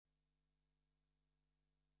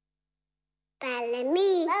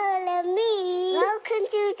Bellamy. Bellamy. Welcome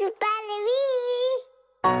to the Bellamy.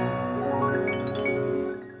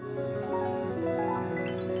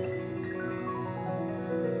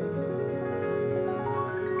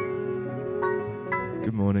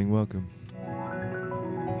 Good morning, welcome.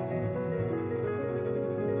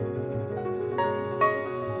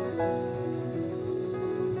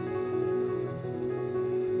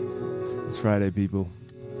 It's Friday, people.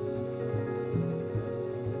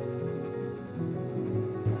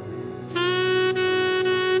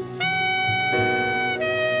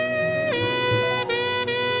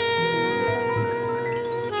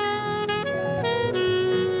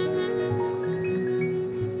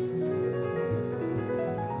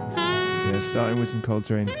 Starting with some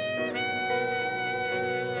Coltrane.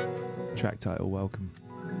 Track title, Welcome.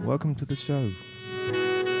 Welcome to the show.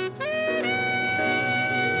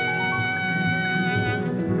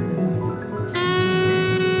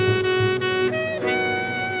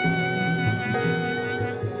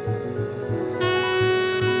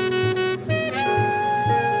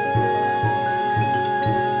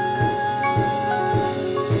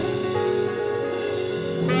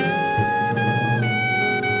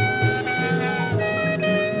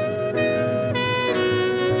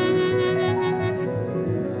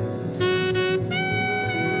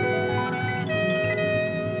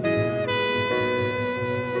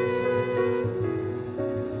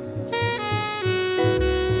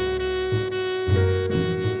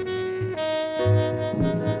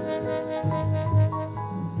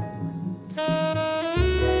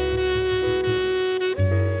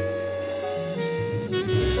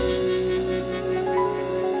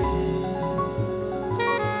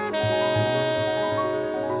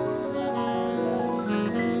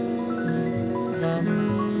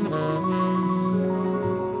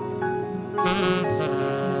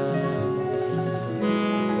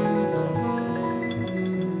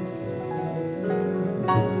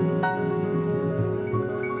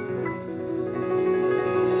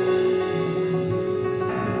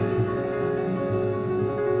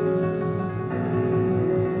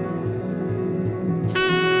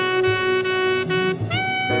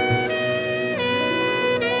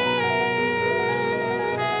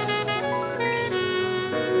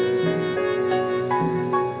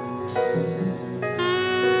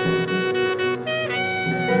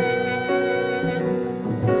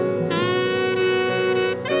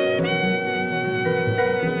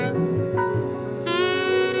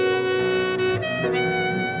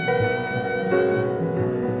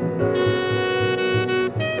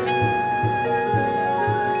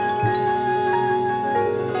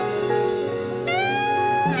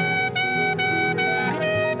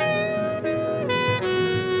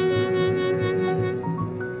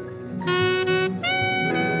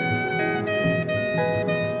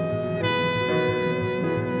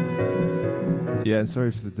 Yeah,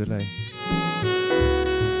 sorry for the delay.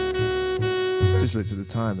 Just looked at the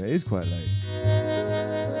time, it is quite late.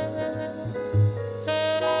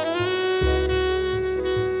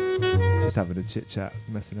 Just having a chit chat,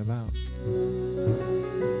 messing about.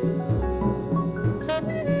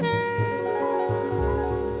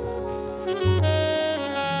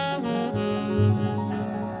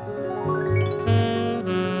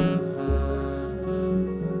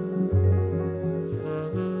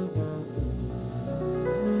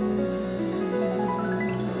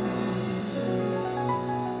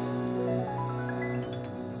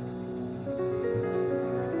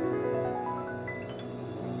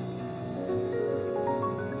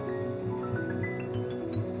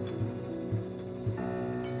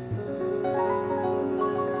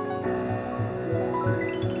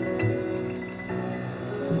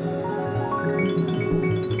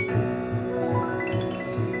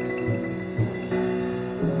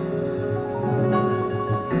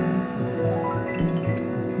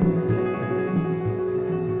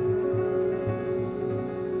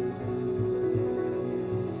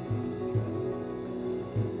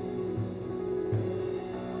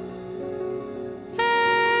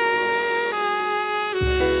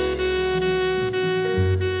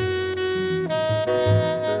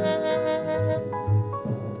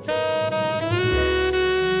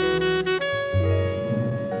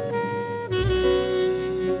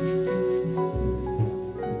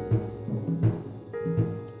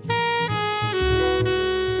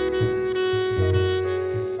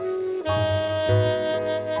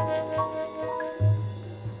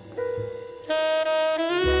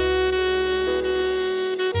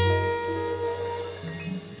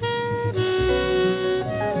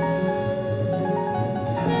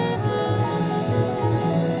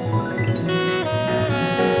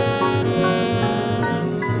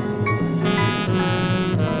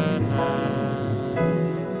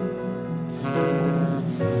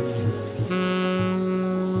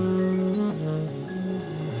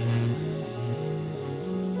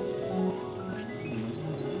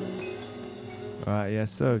 Alright, yeah,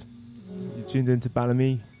 so you tuned into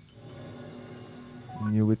Balami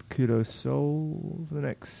and you're with Kudo Sol for the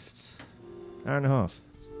next hour and a half.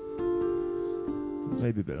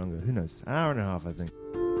 Maybe a bit longer, who knows? An hour and a half, I think.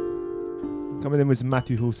 Coming in with some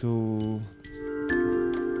Matthew Horsell,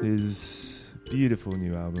 his beautiful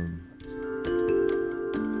new album,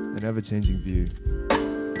 An Ever-Changing View.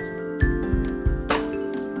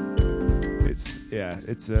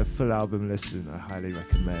 It's a full album listen. I highly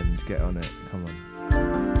recommend. Get on it. Come on.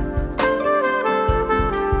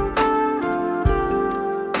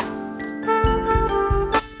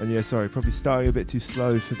 And yeah, sorry, probably starting a bit too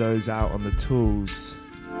slow for those out on the tools,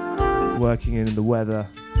 working in the weather.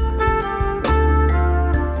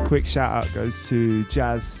 Quick shout out goes to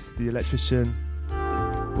Jazz, the electrician,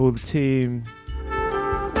 all the team,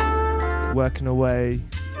 working away.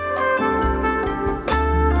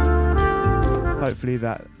 Hopefully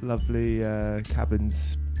that lovely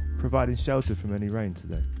cabin's providing shelter from any rain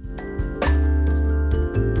today.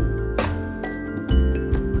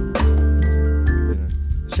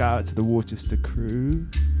 Shout out to the Worcester crew.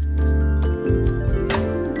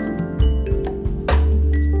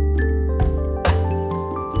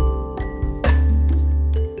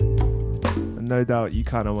 And no doubt you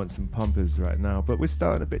kind of want some pumpers right now, but we're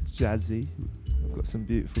starting a bit jazzy. I've got some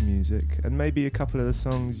beautiful music and maybe a couple of the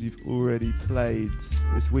songs you've already played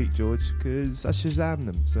this week, George, because I Shazam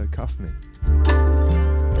them, so cuff me.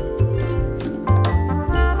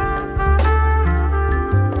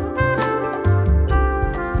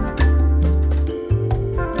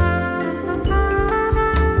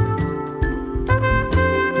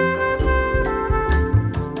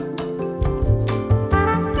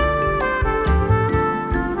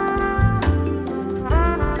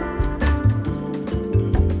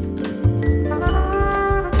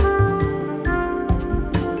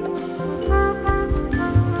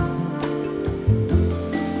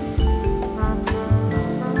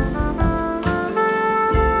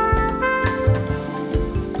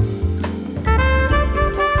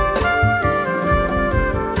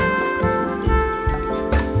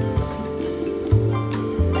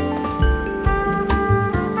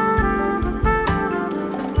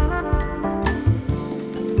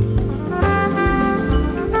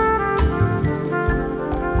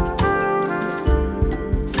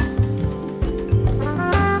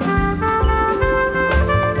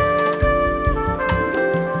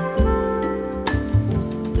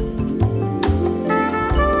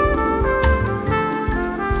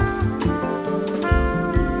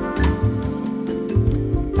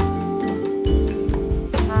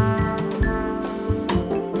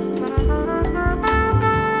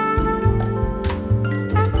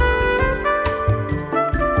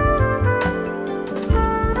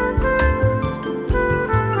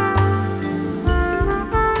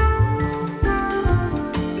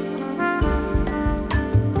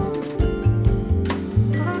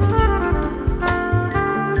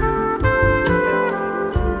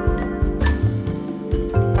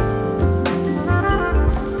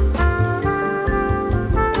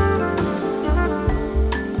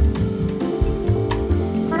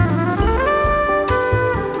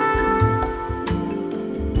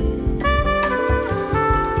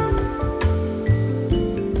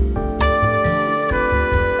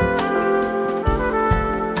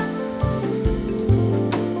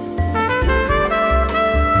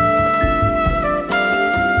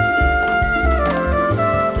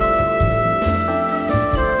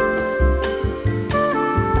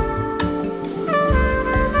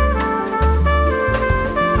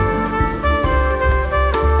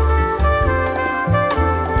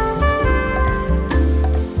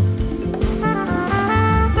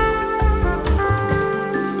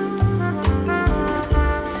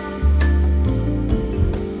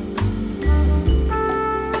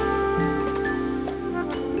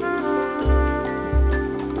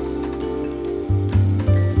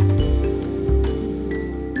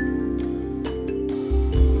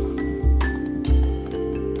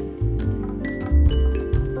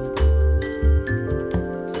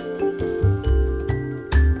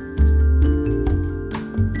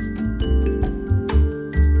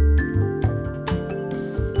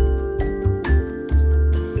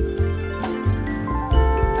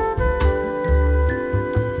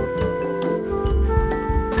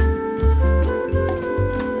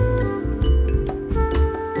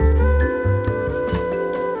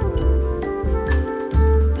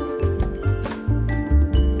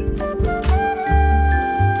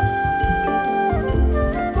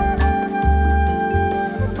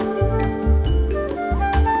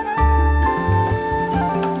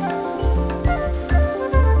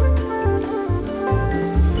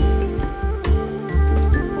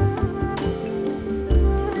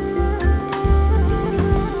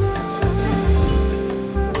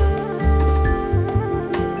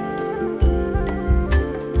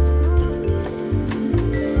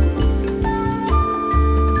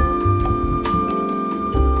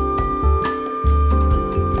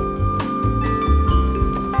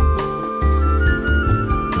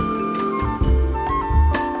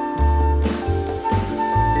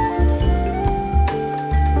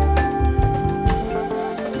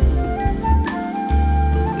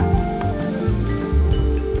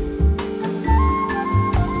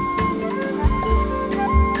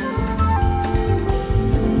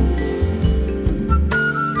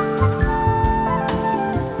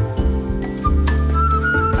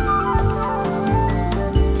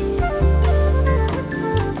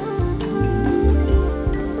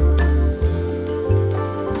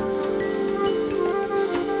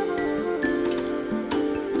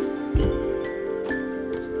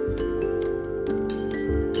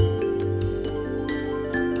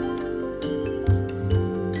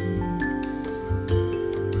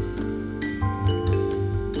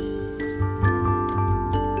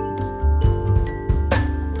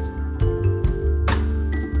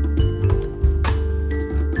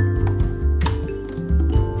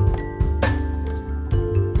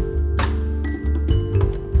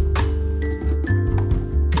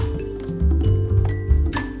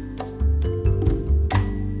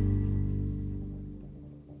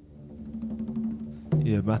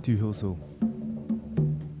 Matthew Hillsall.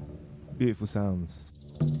 Beautiful sounds.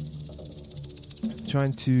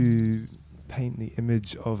 Trying to paint the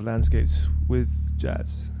image of landscapes with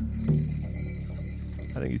jazz.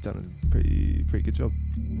 I think he's done a pretty good job.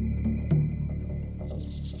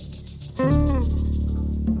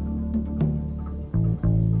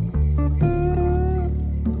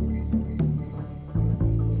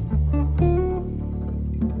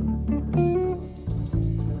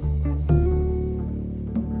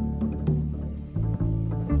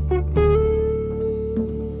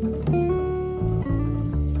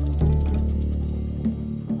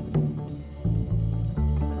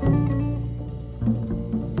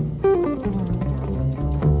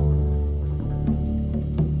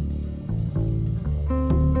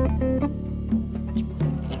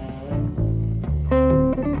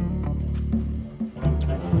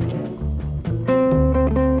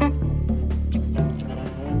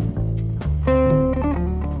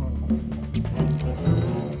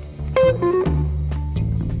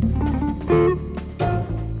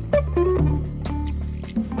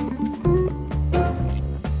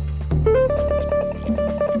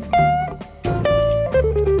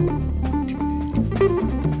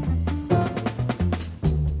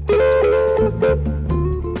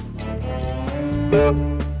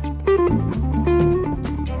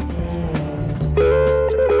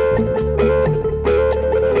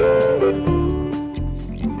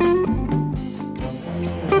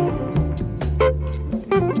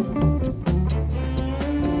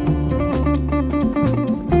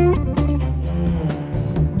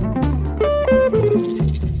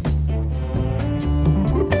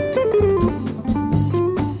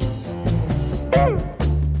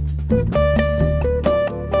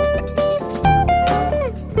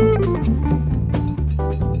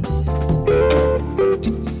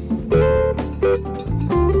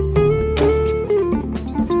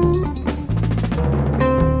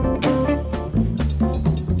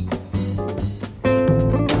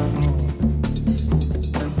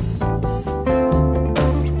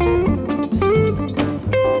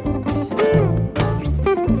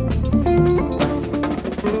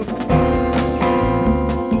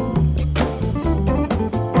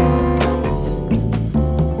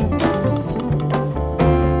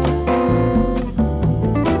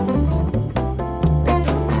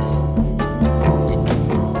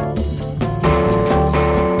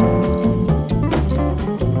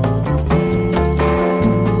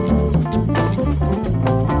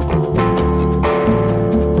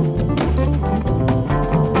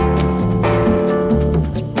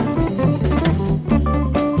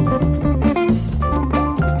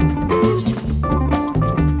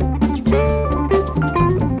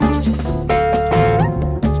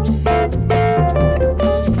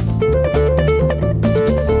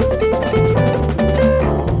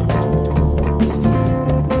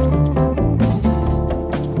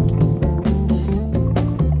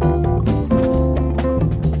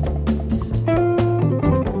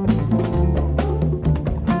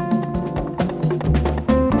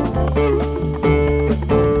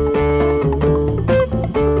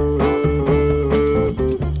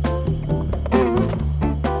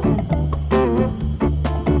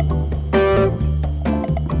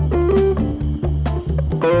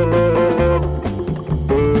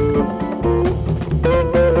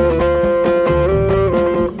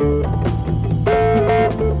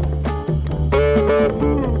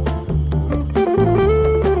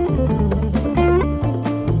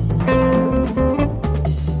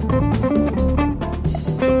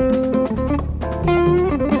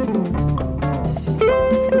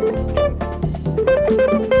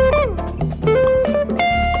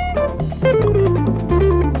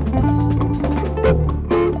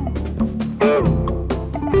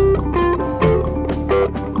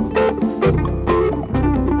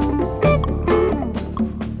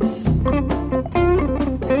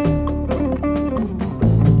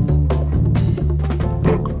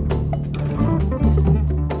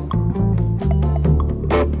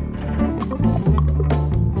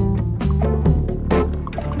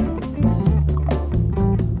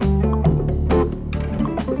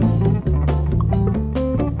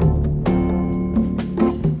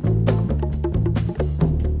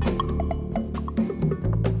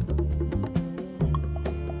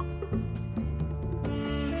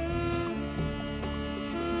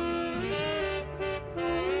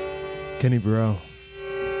 Kenny Burrell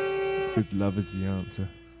with Love Is The Answer.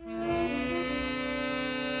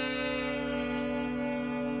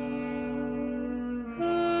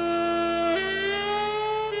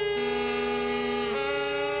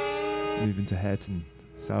 Moving to Hareton,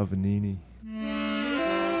 Salvanini.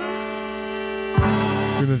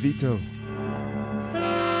 Primavito.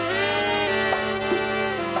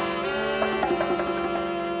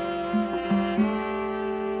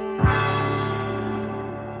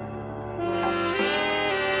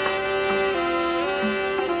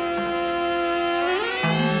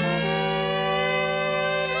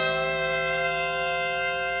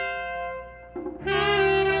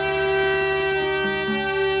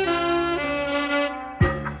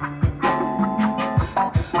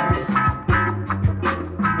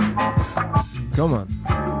 Come on.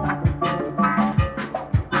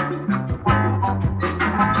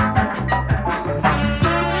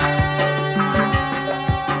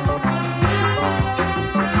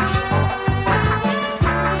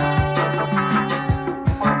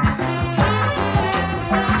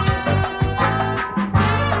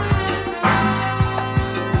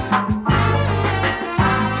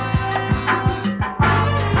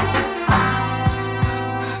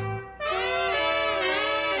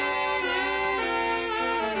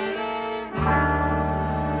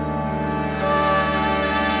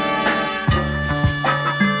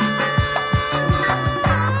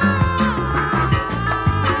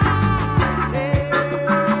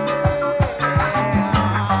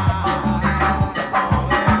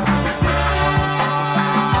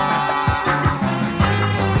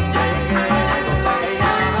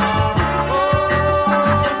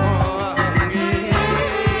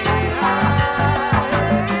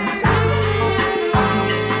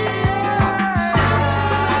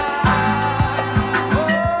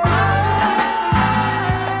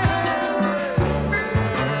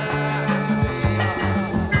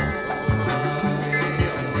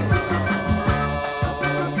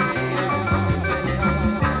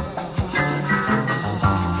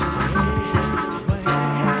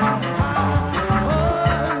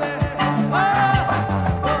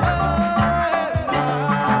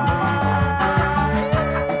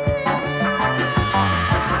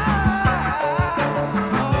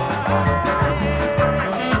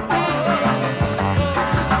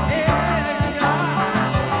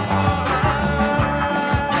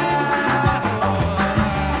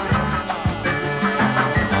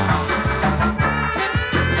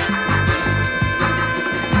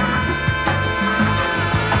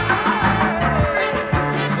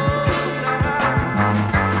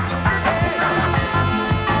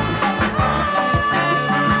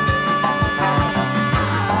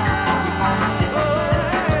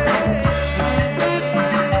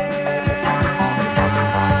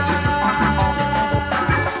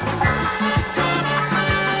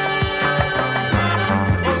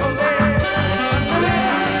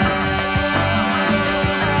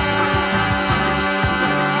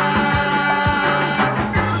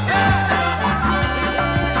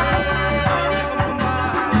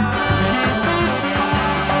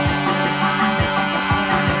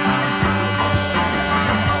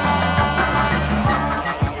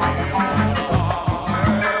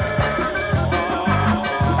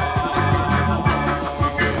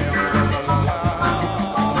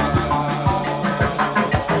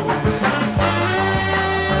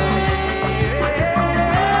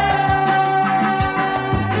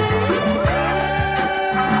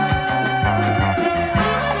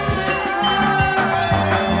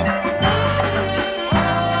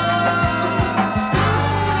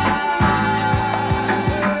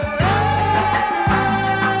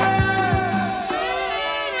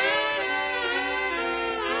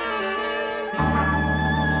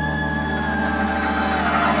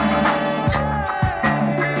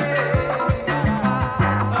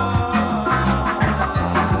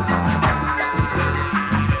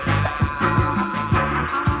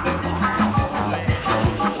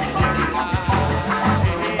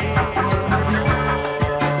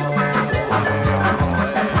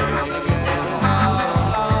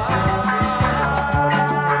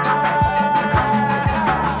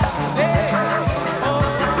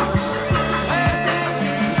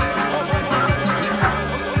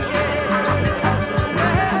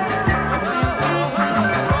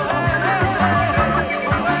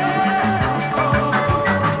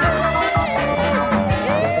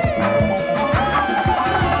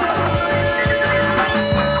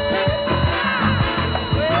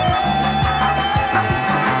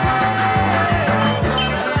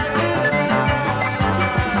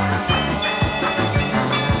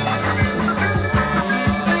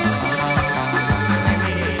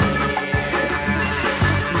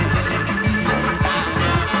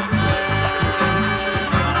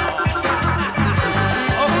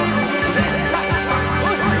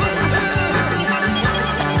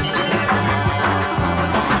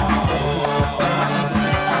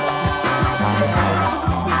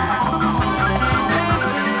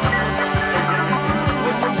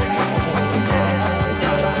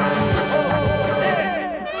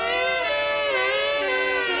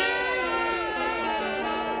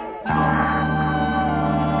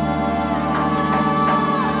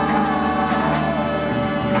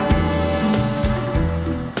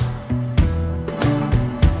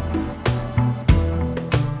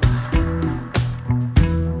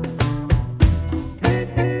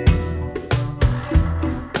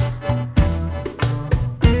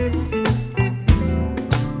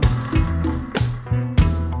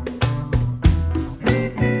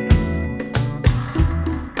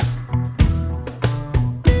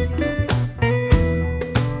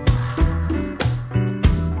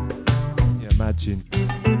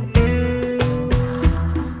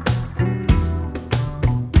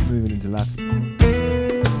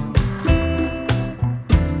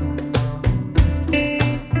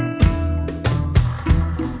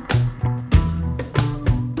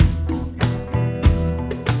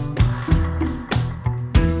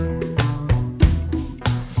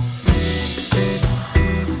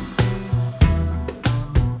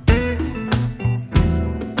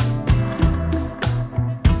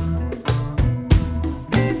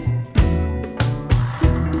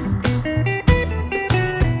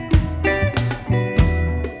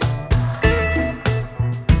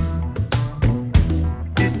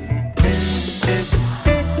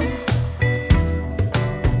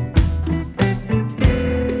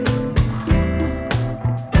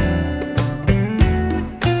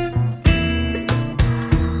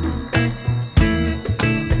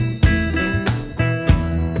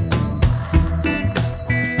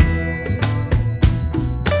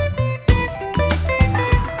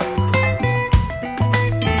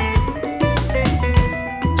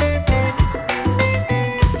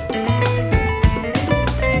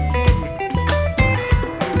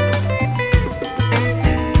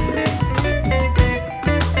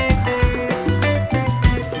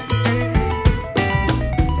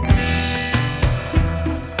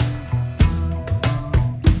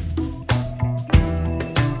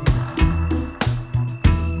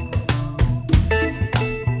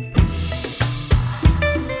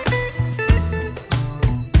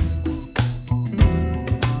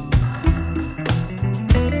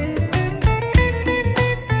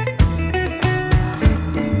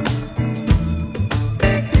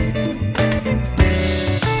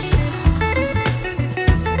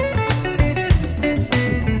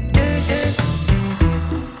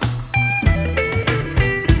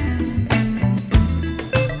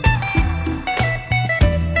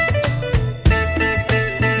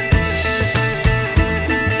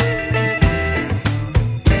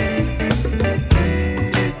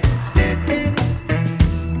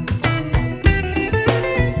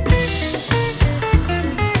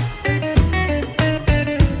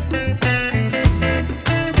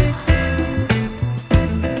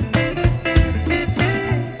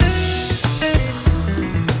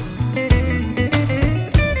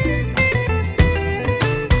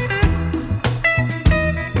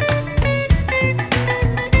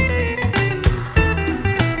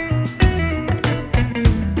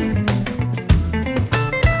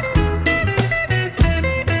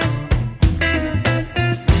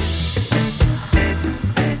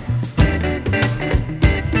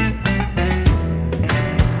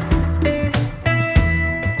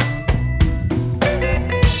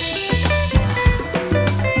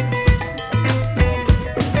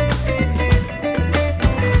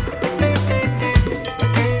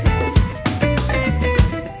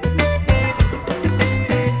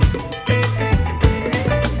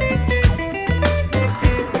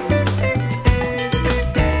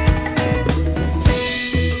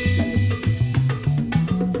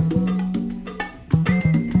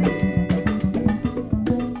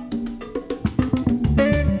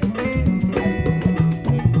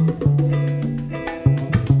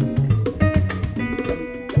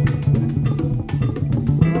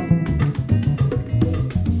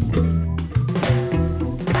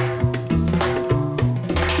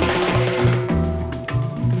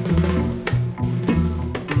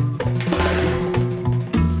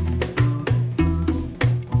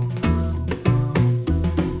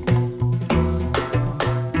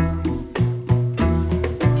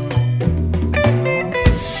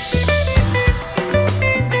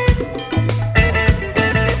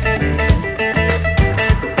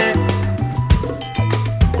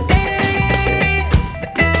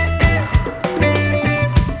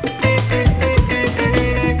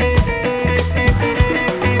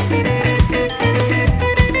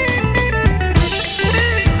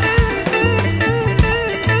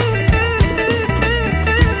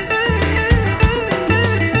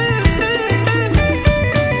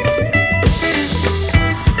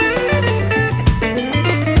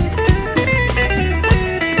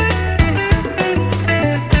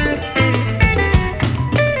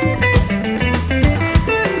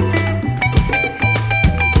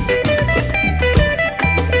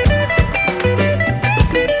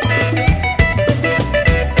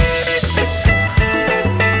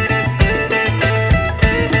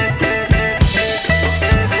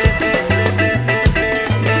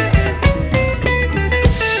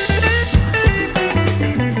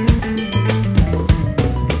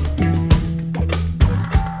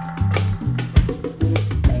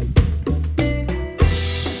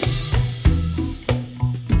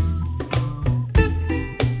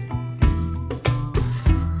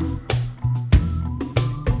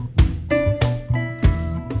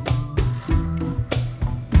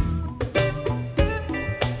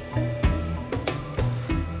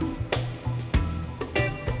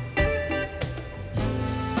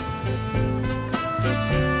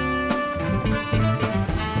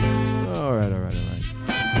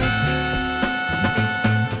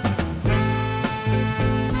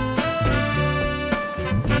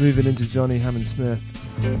 Moving into Johnny Hammond Smith.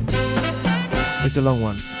 It's a long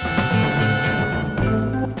one.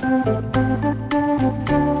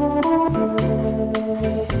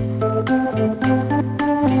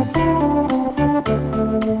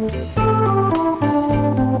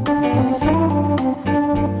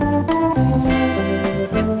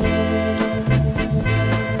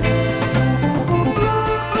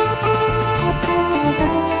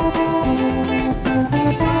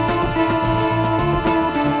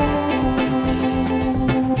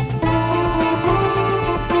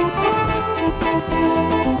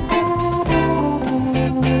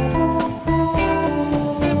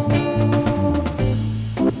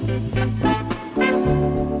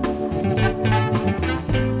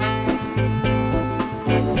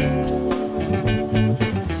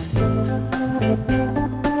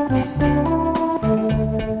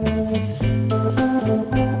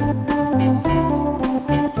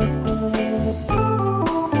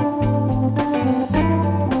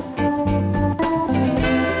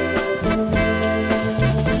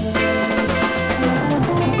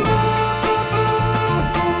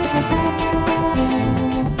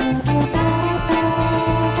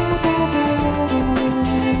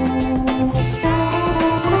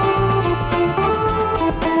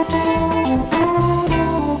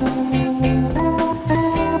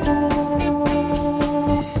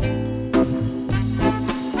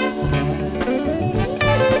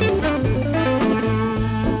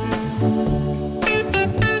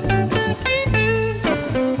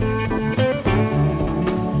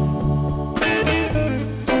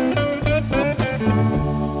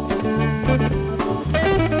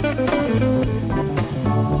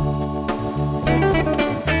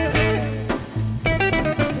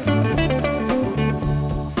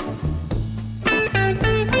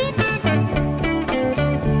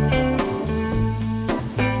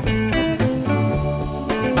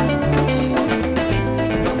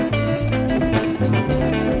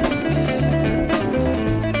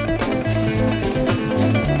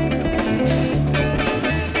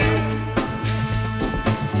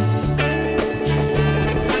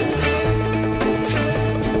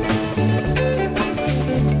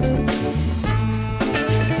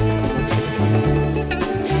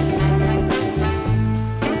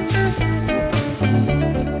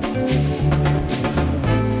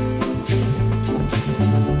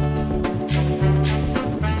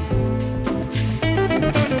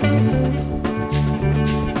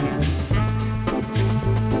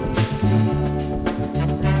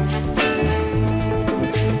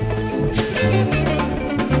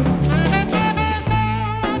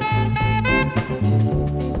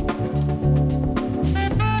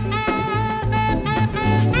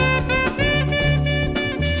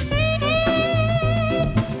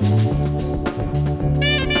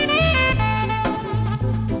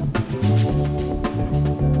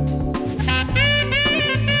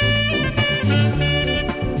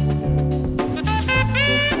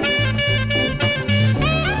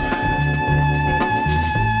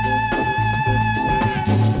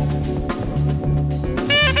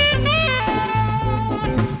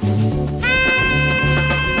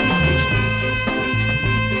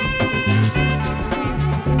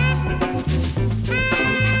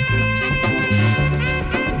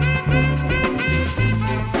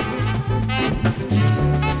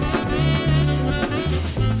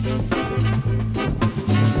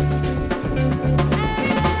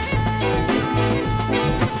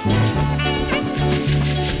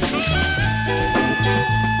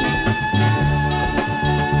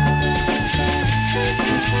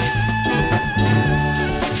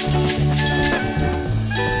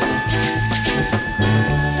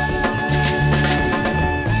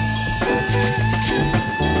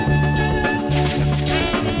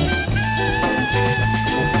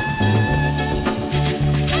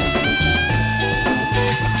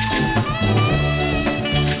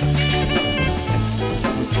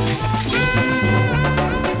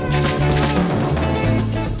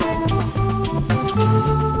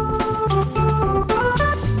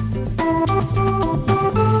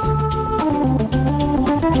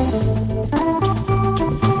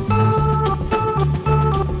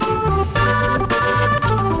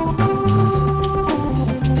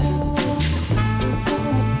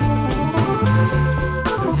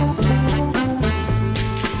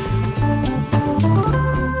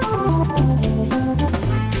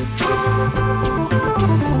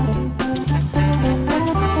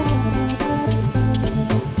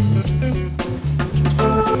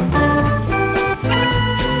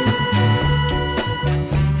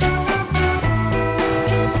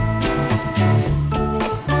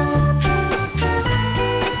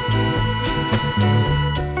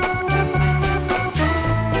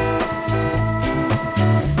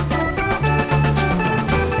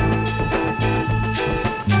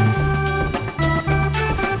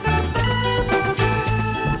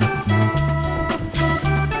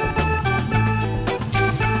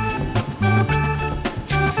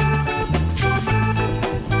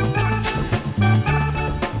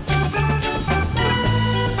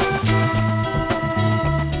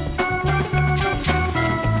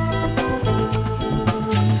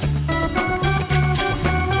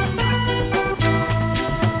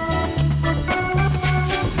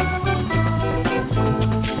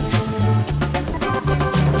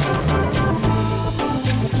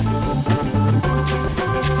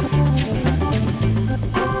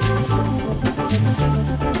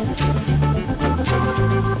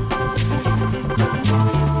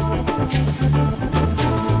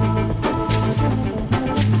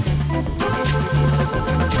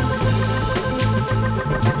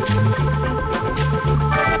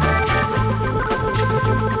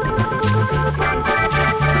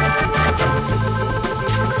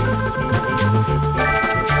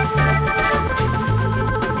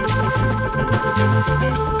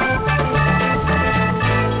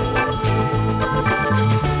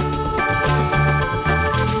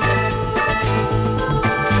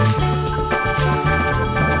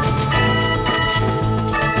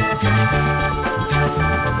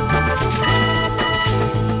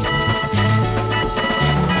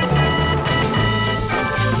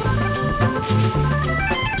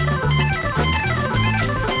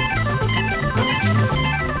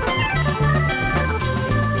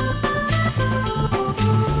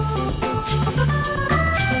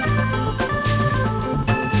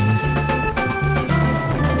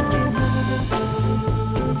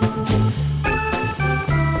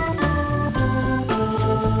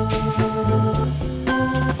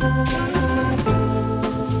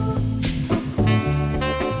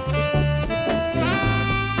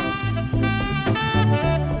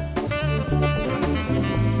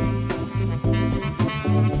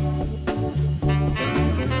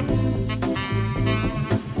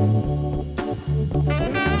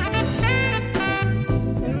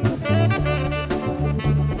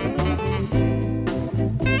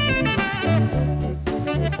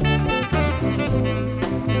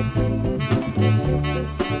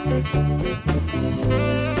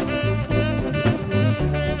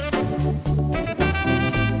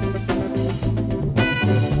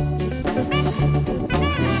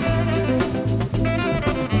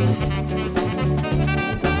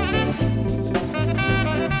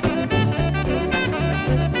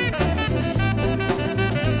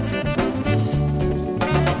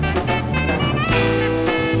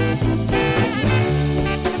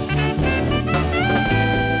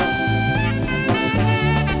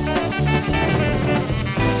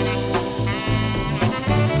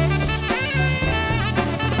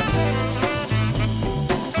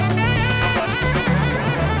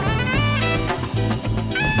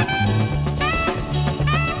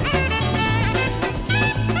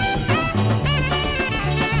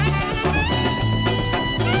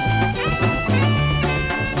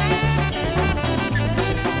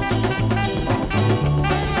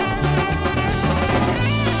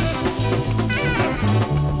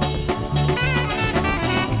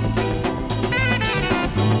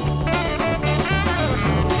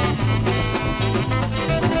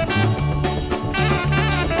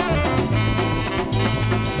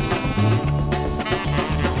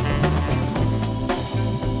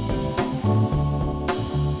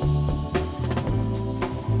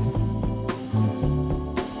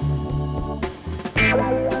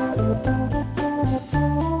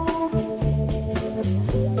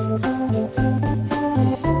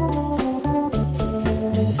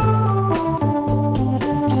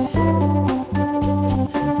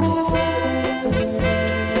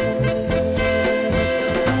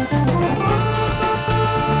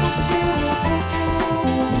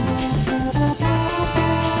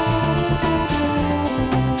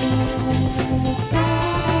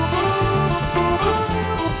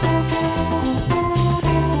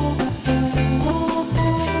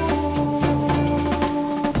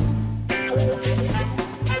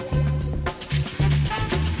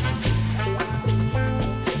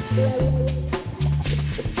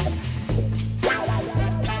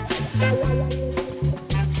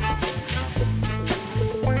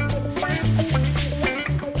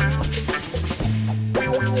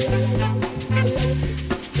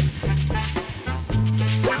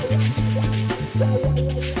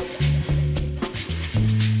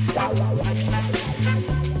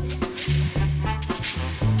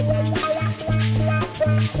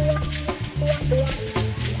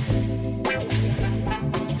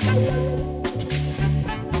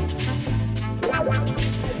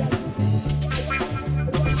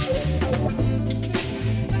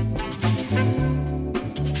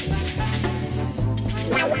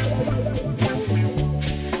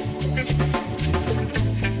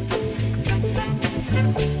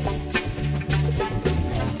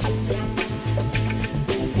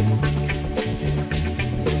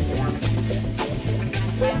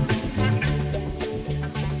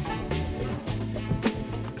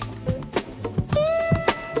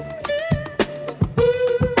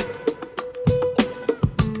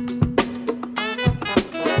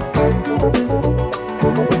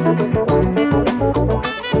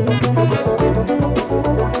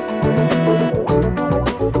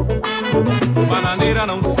 Bananeira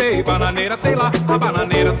não sei, bananeira sei lá, a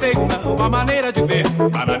bananeira sei não, a maneira de ver.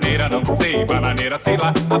 Bananeira não sei, bananeira sei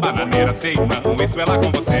lá, a bananeira sei não, isso é lá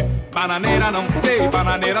com você. Bananeira não sei,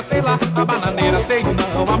 bananeira sei lá, a bananeira sei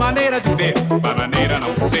não, a maneira de ver. Bananeira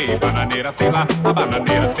não sei, bananeira sei lá, a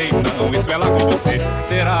bananeira sei não, isso é lá com você.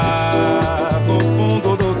 Será no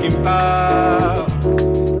fundo do quintal,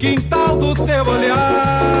 quintal do seu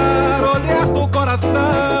olhar, olhar do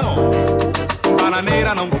coração.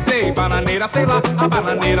 Bananeira não sei, bananeira sei lá, a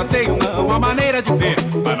bananeira sei não, a maneira de ver.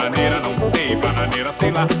 Bananeira não sei, bananeira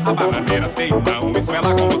sei lá, a bananeira sei não, isso é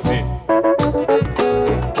lá com você.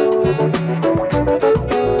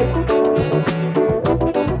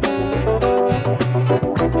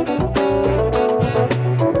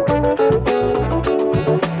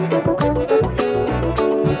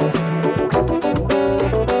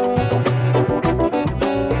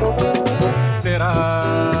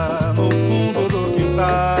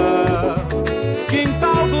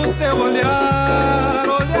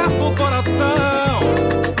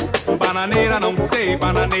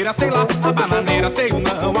 Bananeira sei lá, a bananeira sei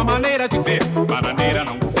não, a maneira de ver. Bananeira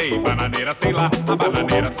não sei, bananeira sei lá, a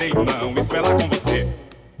bananeira sei não, isso é lá com você.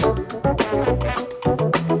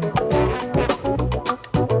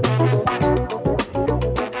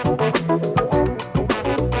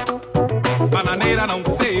 Bananeira não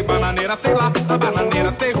sei, bananeira sei lá, a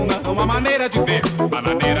bananeira sei não, a maneira de ver.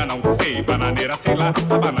 Bananeira não sei, bananeira sei lá,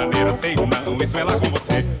 a bananeira sei não, isso é lá com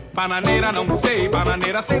você. Bananeira não sei,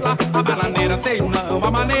 bananeira sei lá, a bananeira sei não,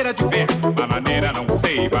 a maneira de ver. Bananeira não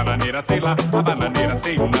sei, bananeira sei lá, a bananeira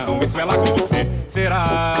sei não, isso é lá com você.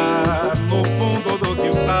 Será no fundo do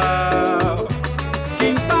quintal,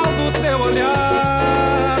 quintal do seu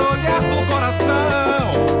olhar, olhar do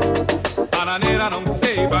coração. Bananeira não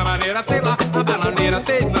sei, bananeira sei lá, a bananeira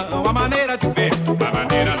sei não, a maneira de ver.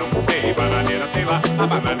 Bananeira não sei, bananeira sei lá, a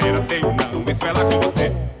bananeira sei não, isso é lá com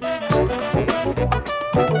você.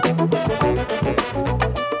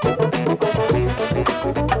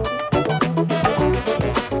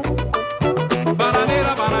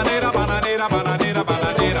 Bananeira, bananeira, bananeira, bananeira,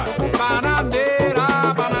 bananeira, bananeira,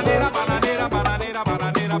 bananeira, bananeira, bananeira,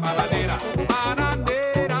 bananeira, bananeira,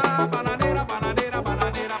 bananeira, bananeira, bananeira,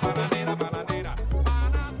 bananeira, bananeira, bananeira.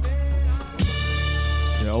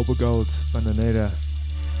 Yeah, Obergold, Bananeira,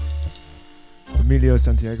 Emilio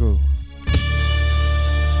Santiago.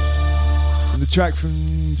 And the track from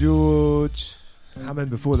George Hammond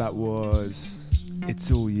before that was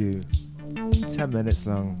It's All You. 10 minutes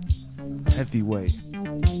long. Heavyweight.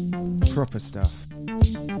 Proper stuff.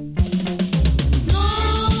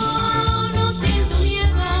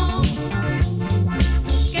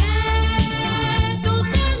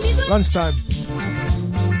 Lunchtime.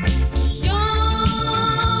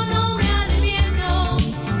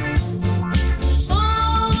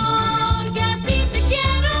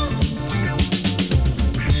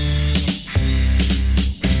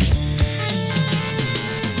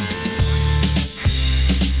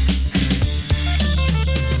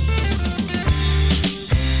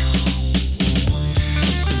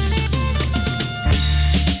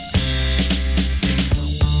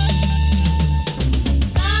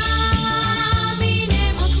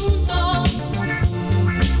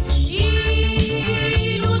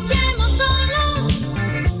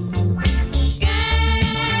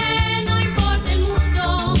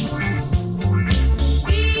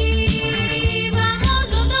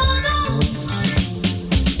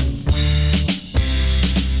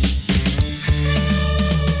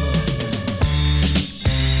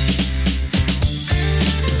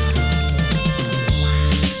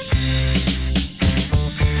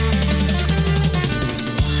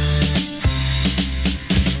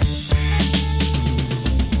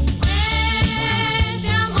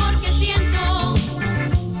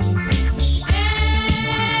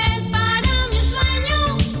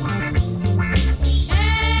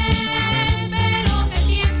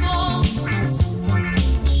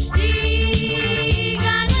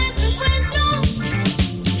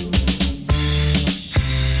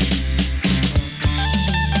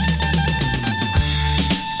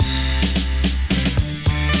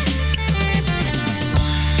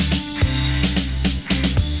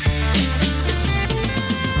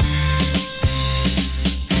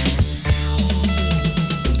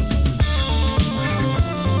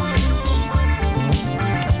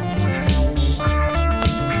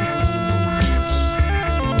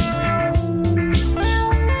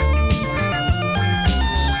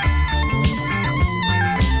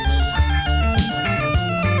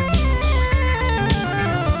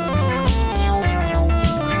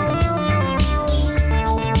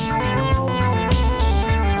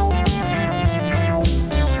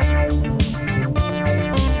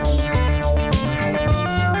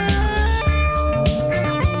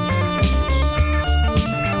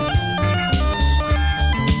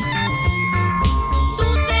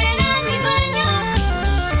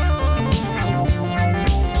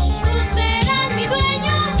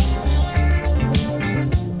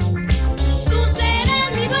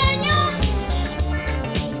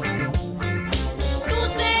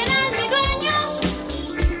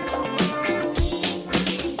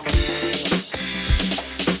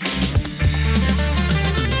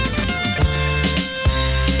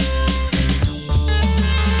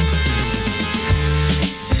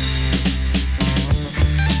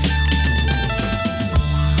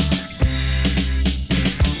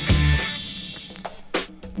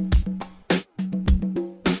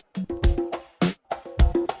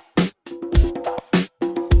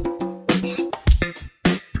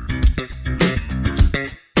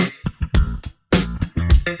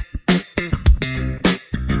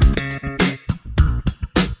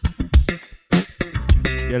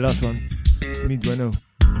 Yeah, last one. Mi Dueno.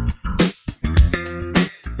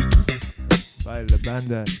 By la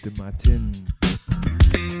banda de Martin.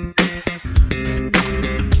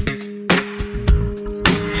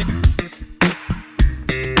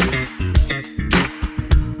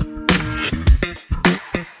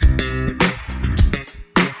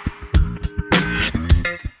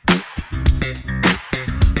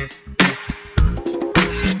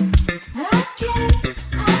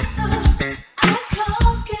 I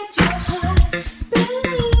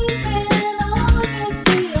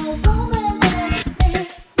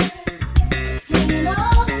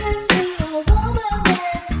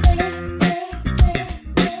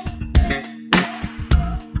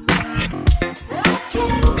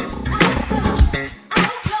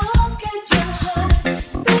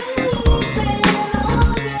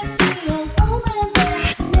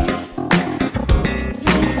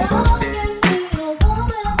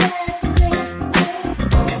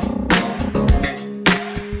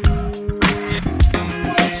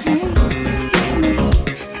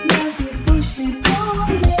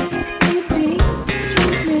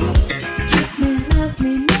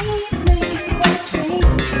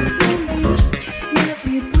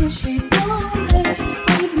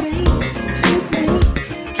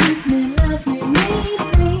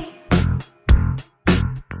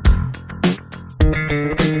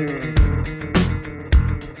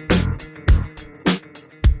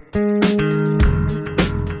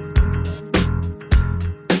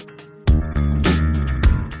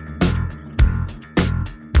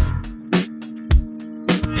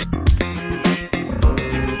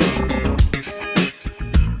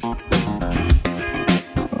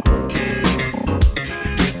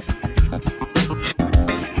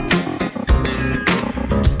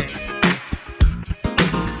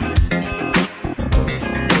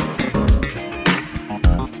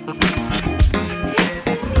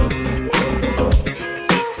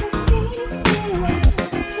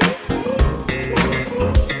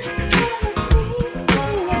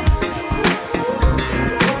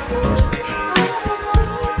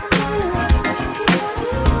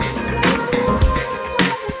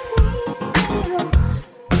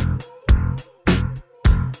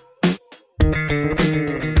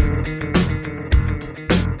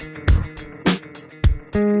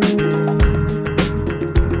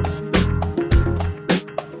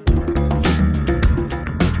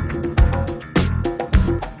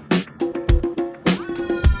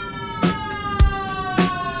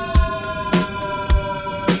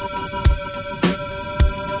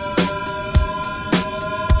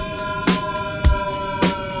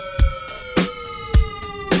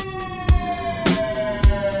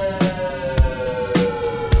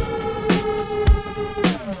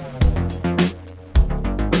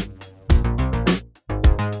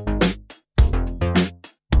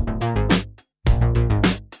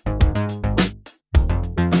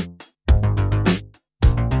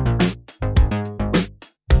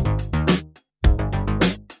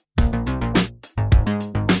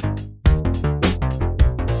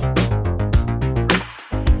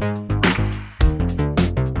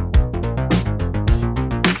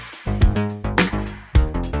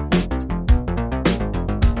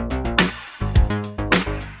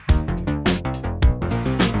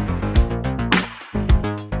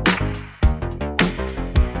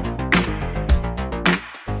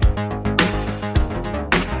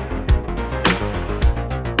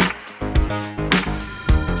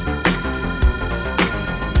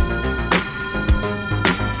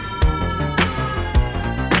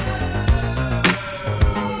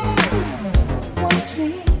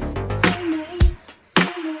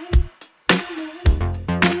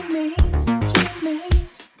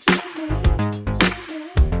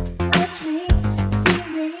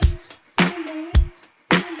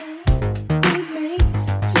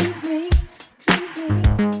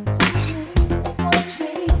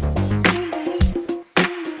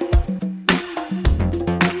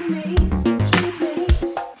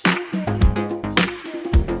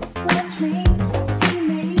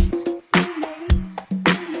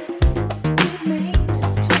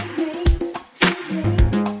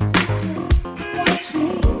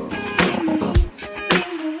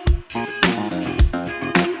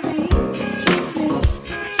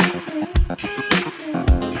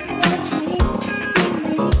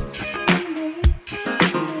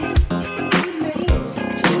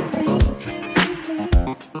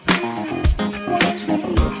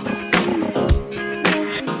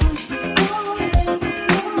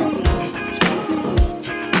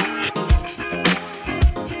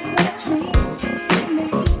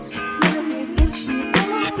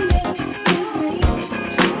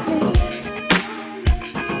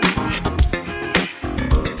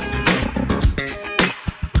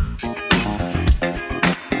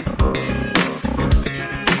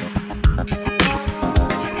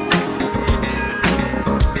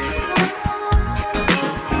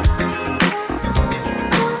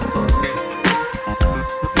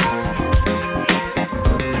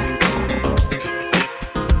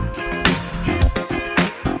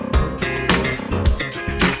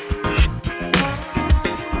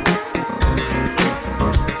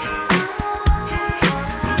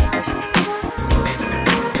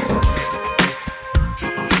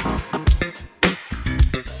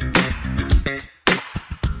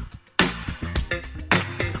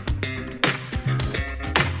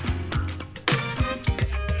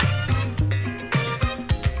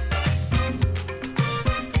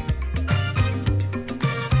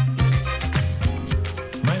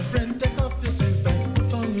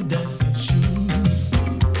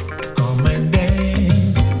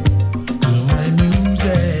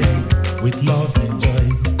with love and joy.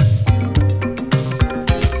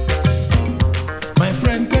 My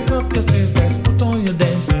friend, take off your seatbelts, put on your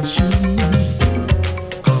dancing shoes.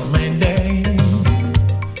 Come and dance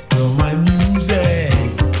to my music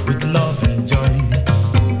with love and joy.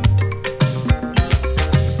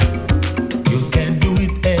 You can do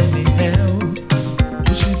it anyhow.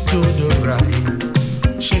 Push it to the right,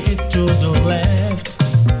 shake it to the left,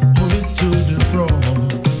 move it to the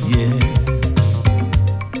front, yeah.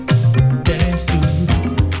 Dance to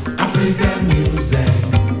African music.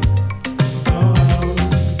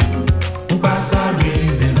 Bassa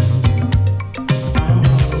rhythm.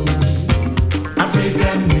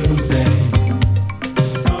 African music.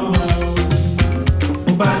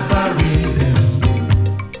 Bassa rhythm.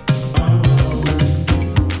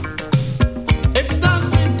 It's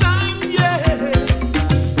dancing time, yeah.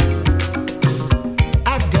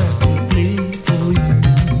 I've got to play for you.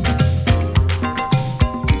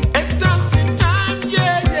 It's dancing time,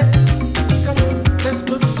 yeah, yeah. Come on, let's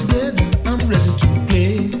move together. I'm ready to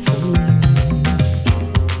play for you.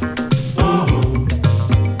 Oh,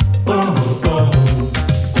 oh, oh,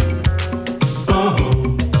 oh, oh,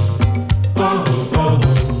 oh,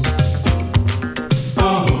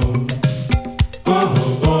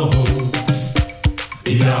 oh, oh,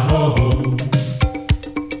 yeah, oh.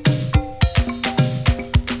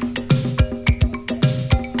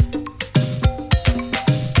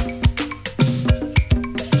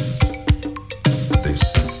 This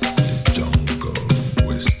is the jungle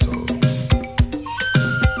whistle.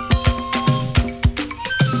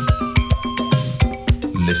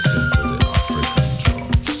 Listen to the African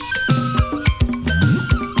drums.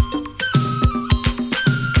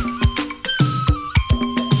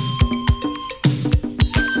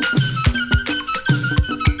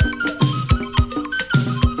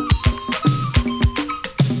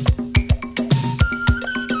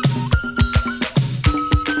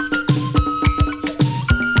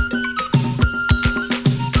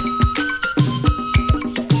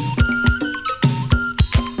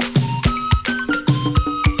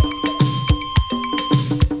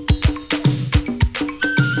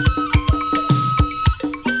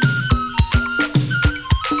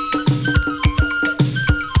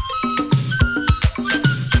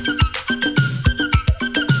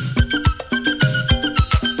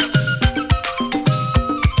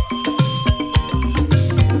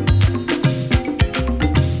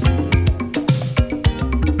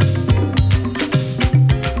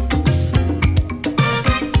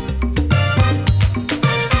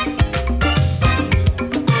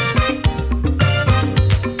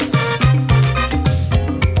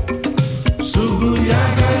 Sugu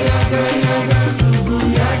yaga yaga yaga, sugu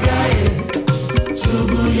yaga ye.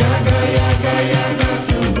 Sugu yaga yaga yaga,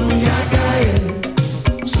 sugu yaga ye.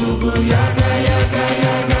 Sugu yaga yaga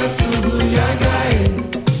yaga, sugu yaga ye.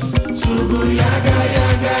 Sugu yaga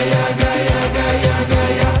yaga yaga yaga yaga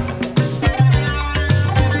ya.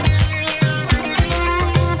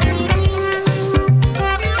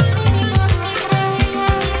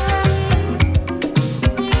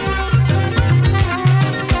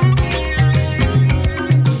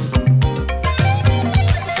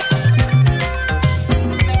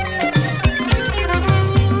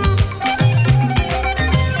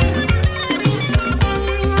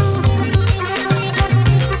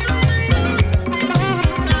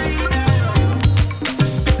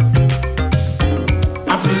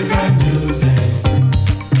 African music.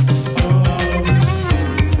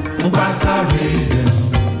 Bassa rhythm.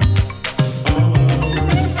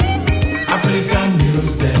 African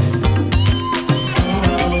music.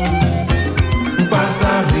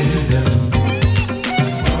 Bassa rhythm.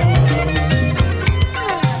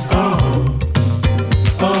 Oh,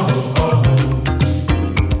 oh, oh,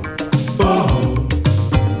 oh,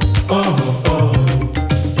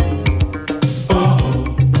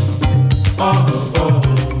 oh,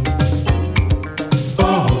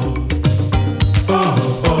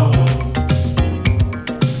 oh,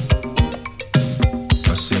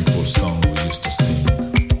 a simple song we used to sing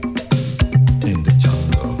in the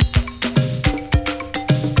jungle.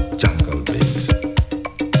 Jungle beats.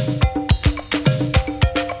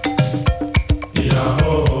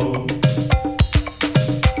 Yahoo.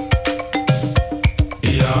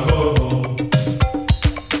 Yahoo.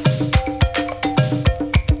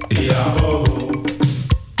 Yahoo.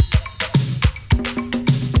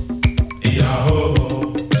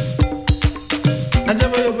 Yahoo.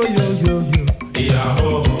 Ajabo yo yo yo yo.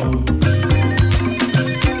 Yahoo.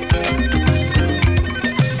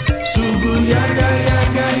 Sugu yaga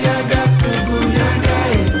yaga yaga, sugu yaga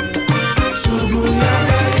ye. Sugu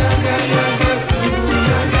yaga yaga yaga, sugu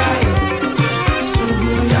yaga ye.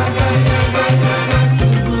 Sugu yaga yaga.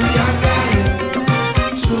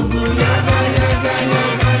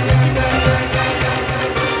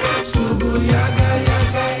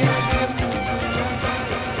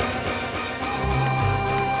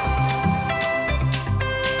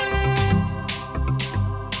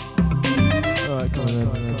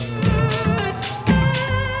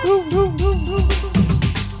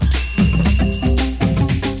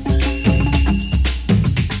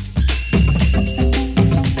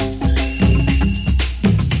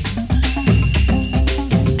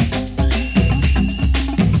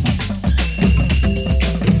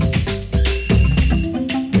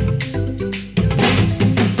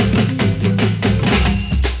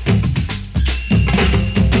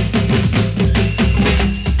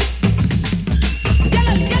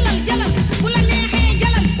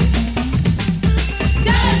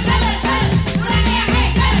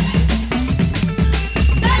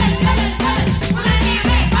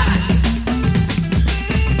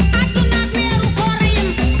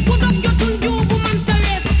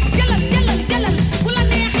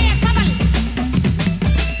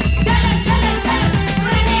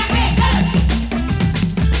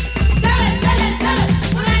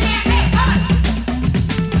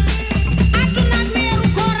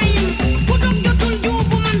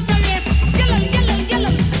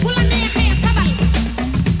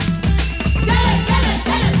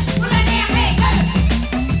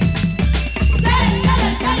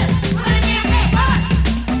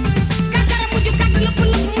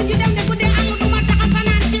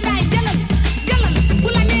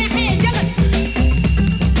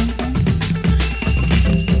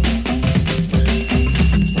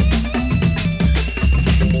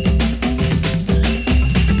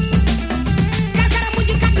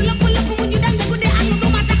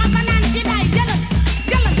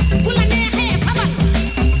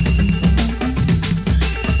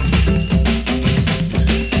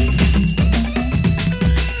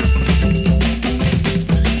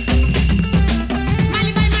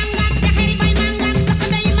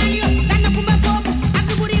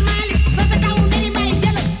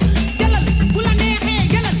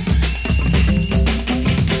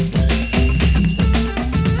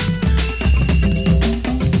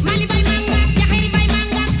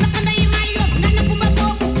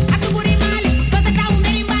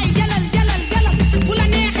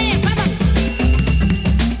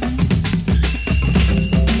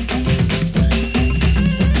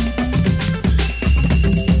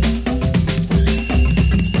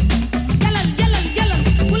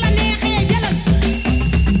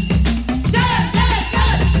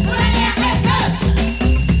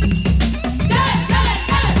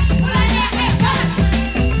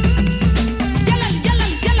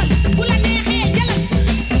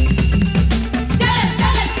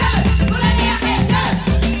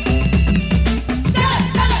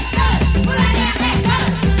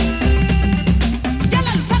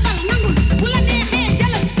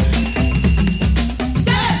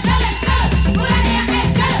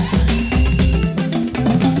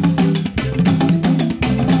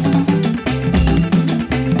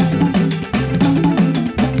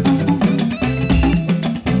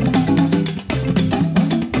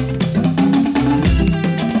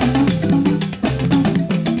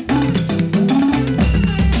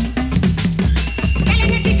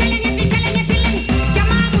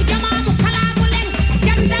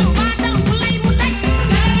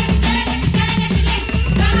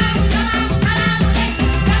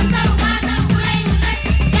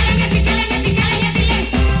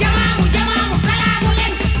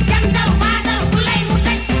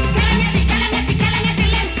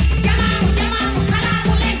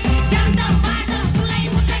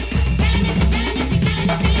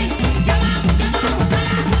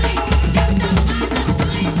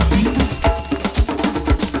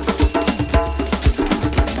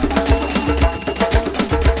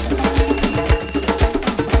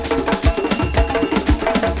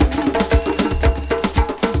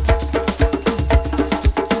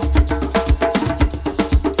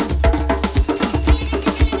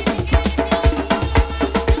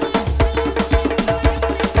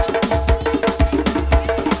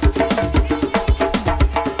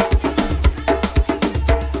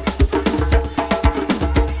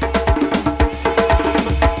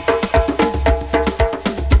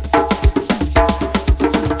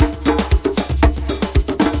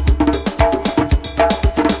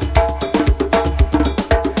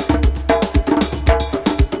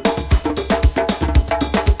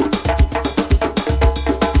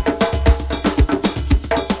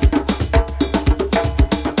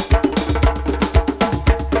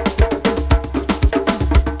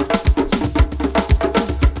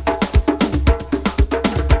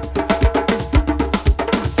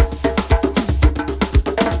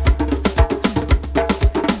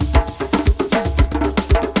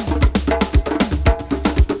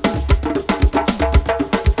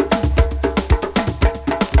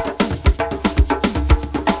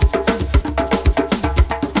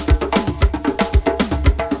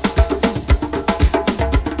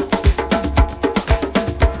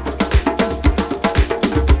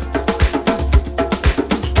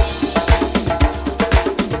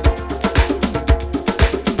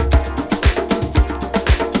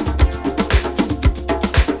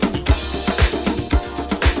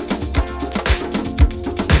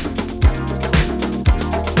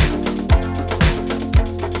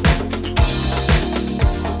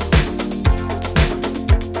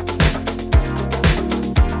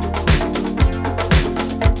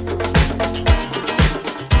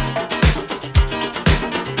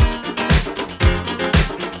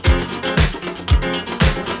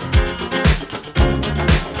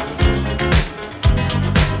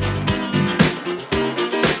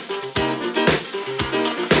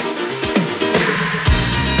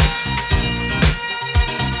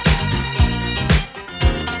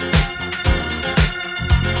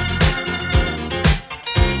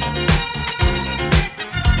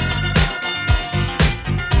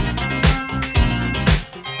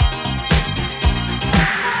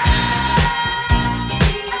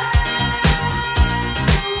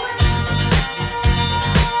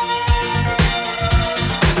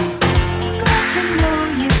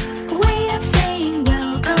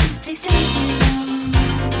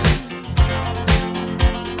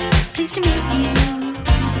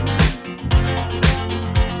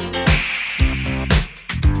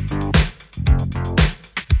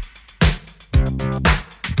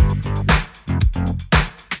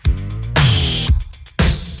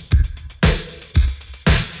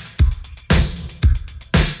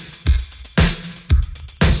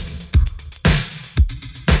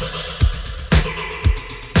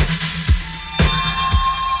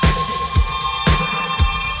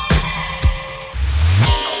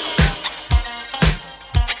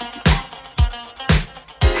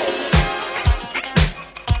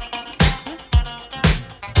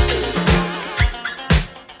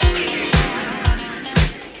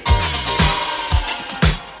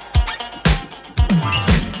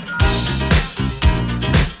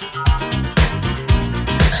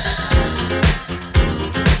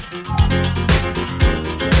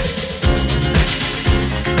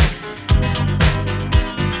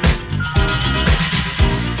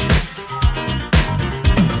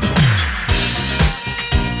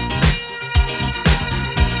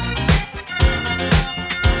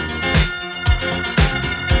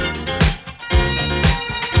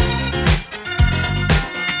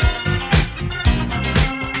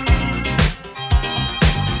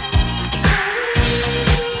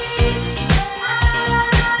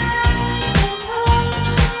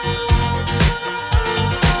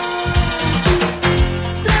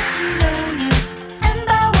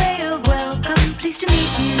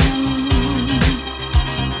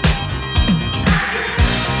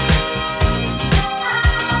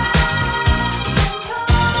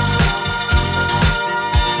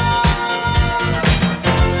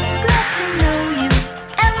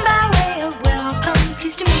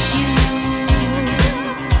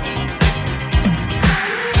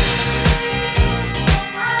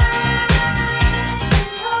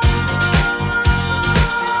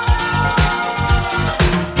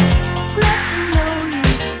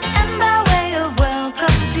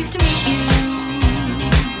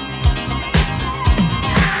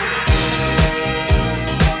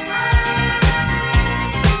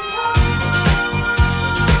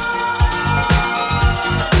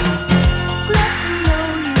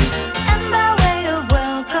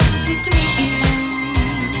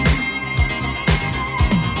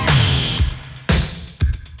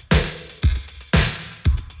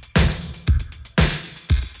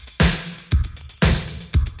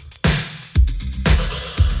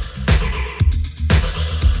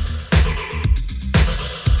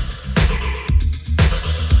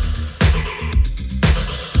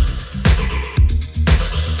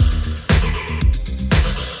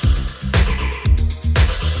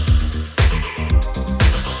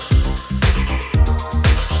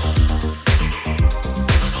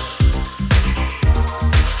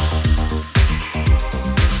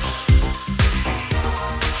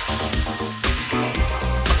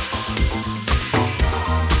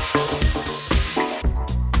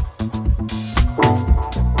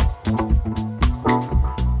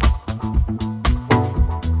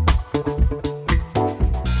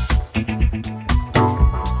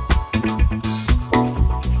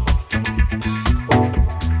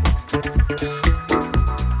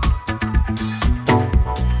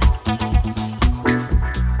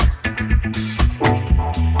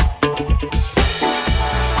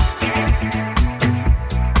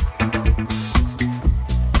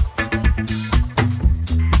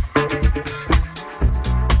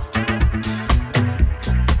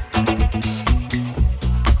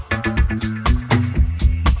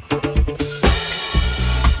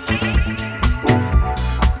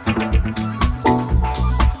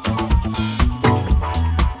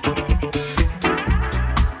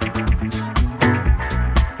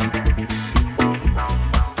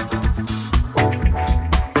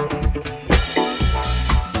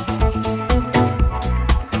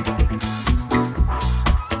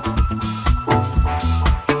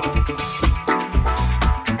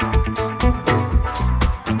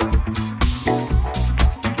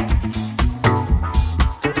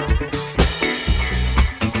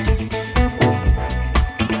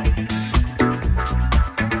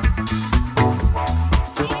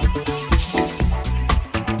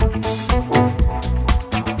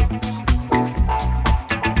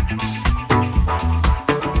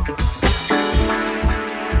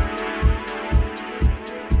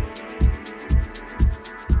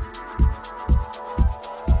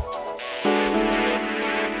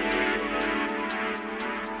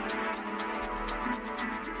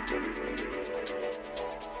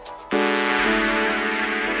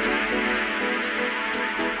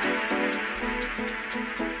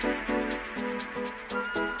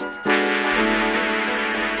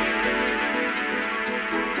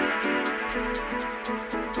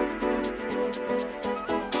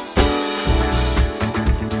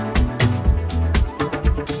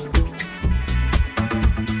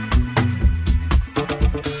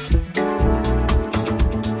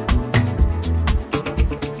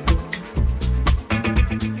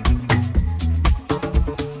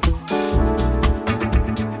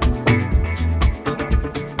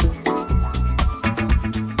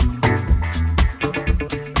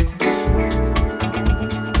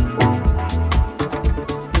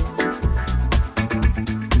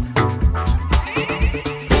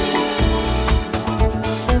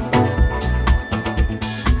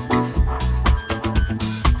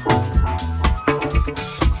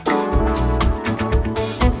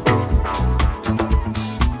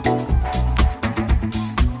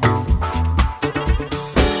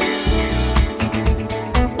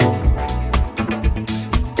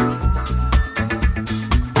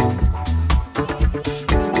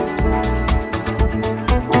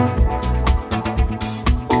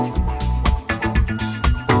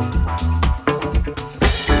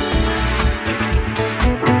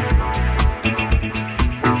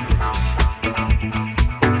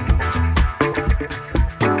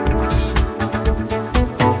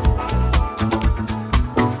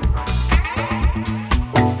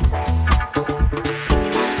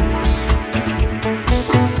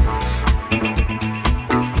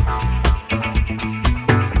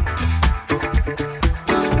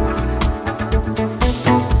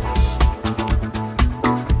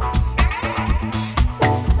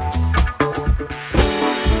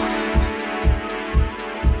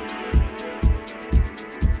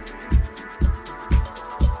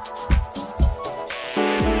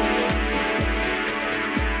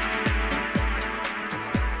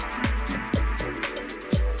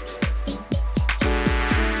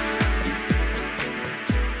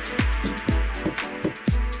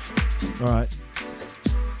 Alright.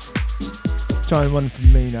 Trying one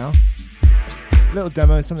from me now. Little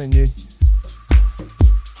demo, something new.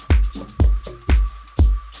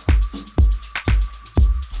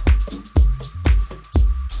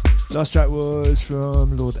 Last track was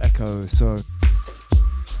from Lord Echo, so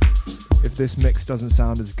if this mix doesn't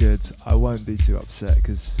sound as good, I won't be too upset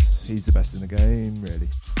because he's the best in the game, really,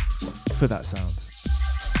 for that sound.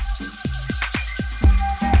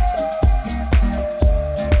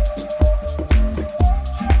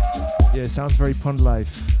 Yeah, it sounds very Pond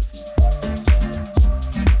Life.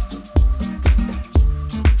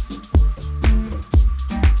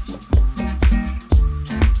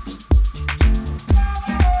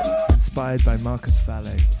 Inspired by Marcus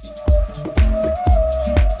Valle.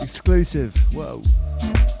 Exclusive. Whoa.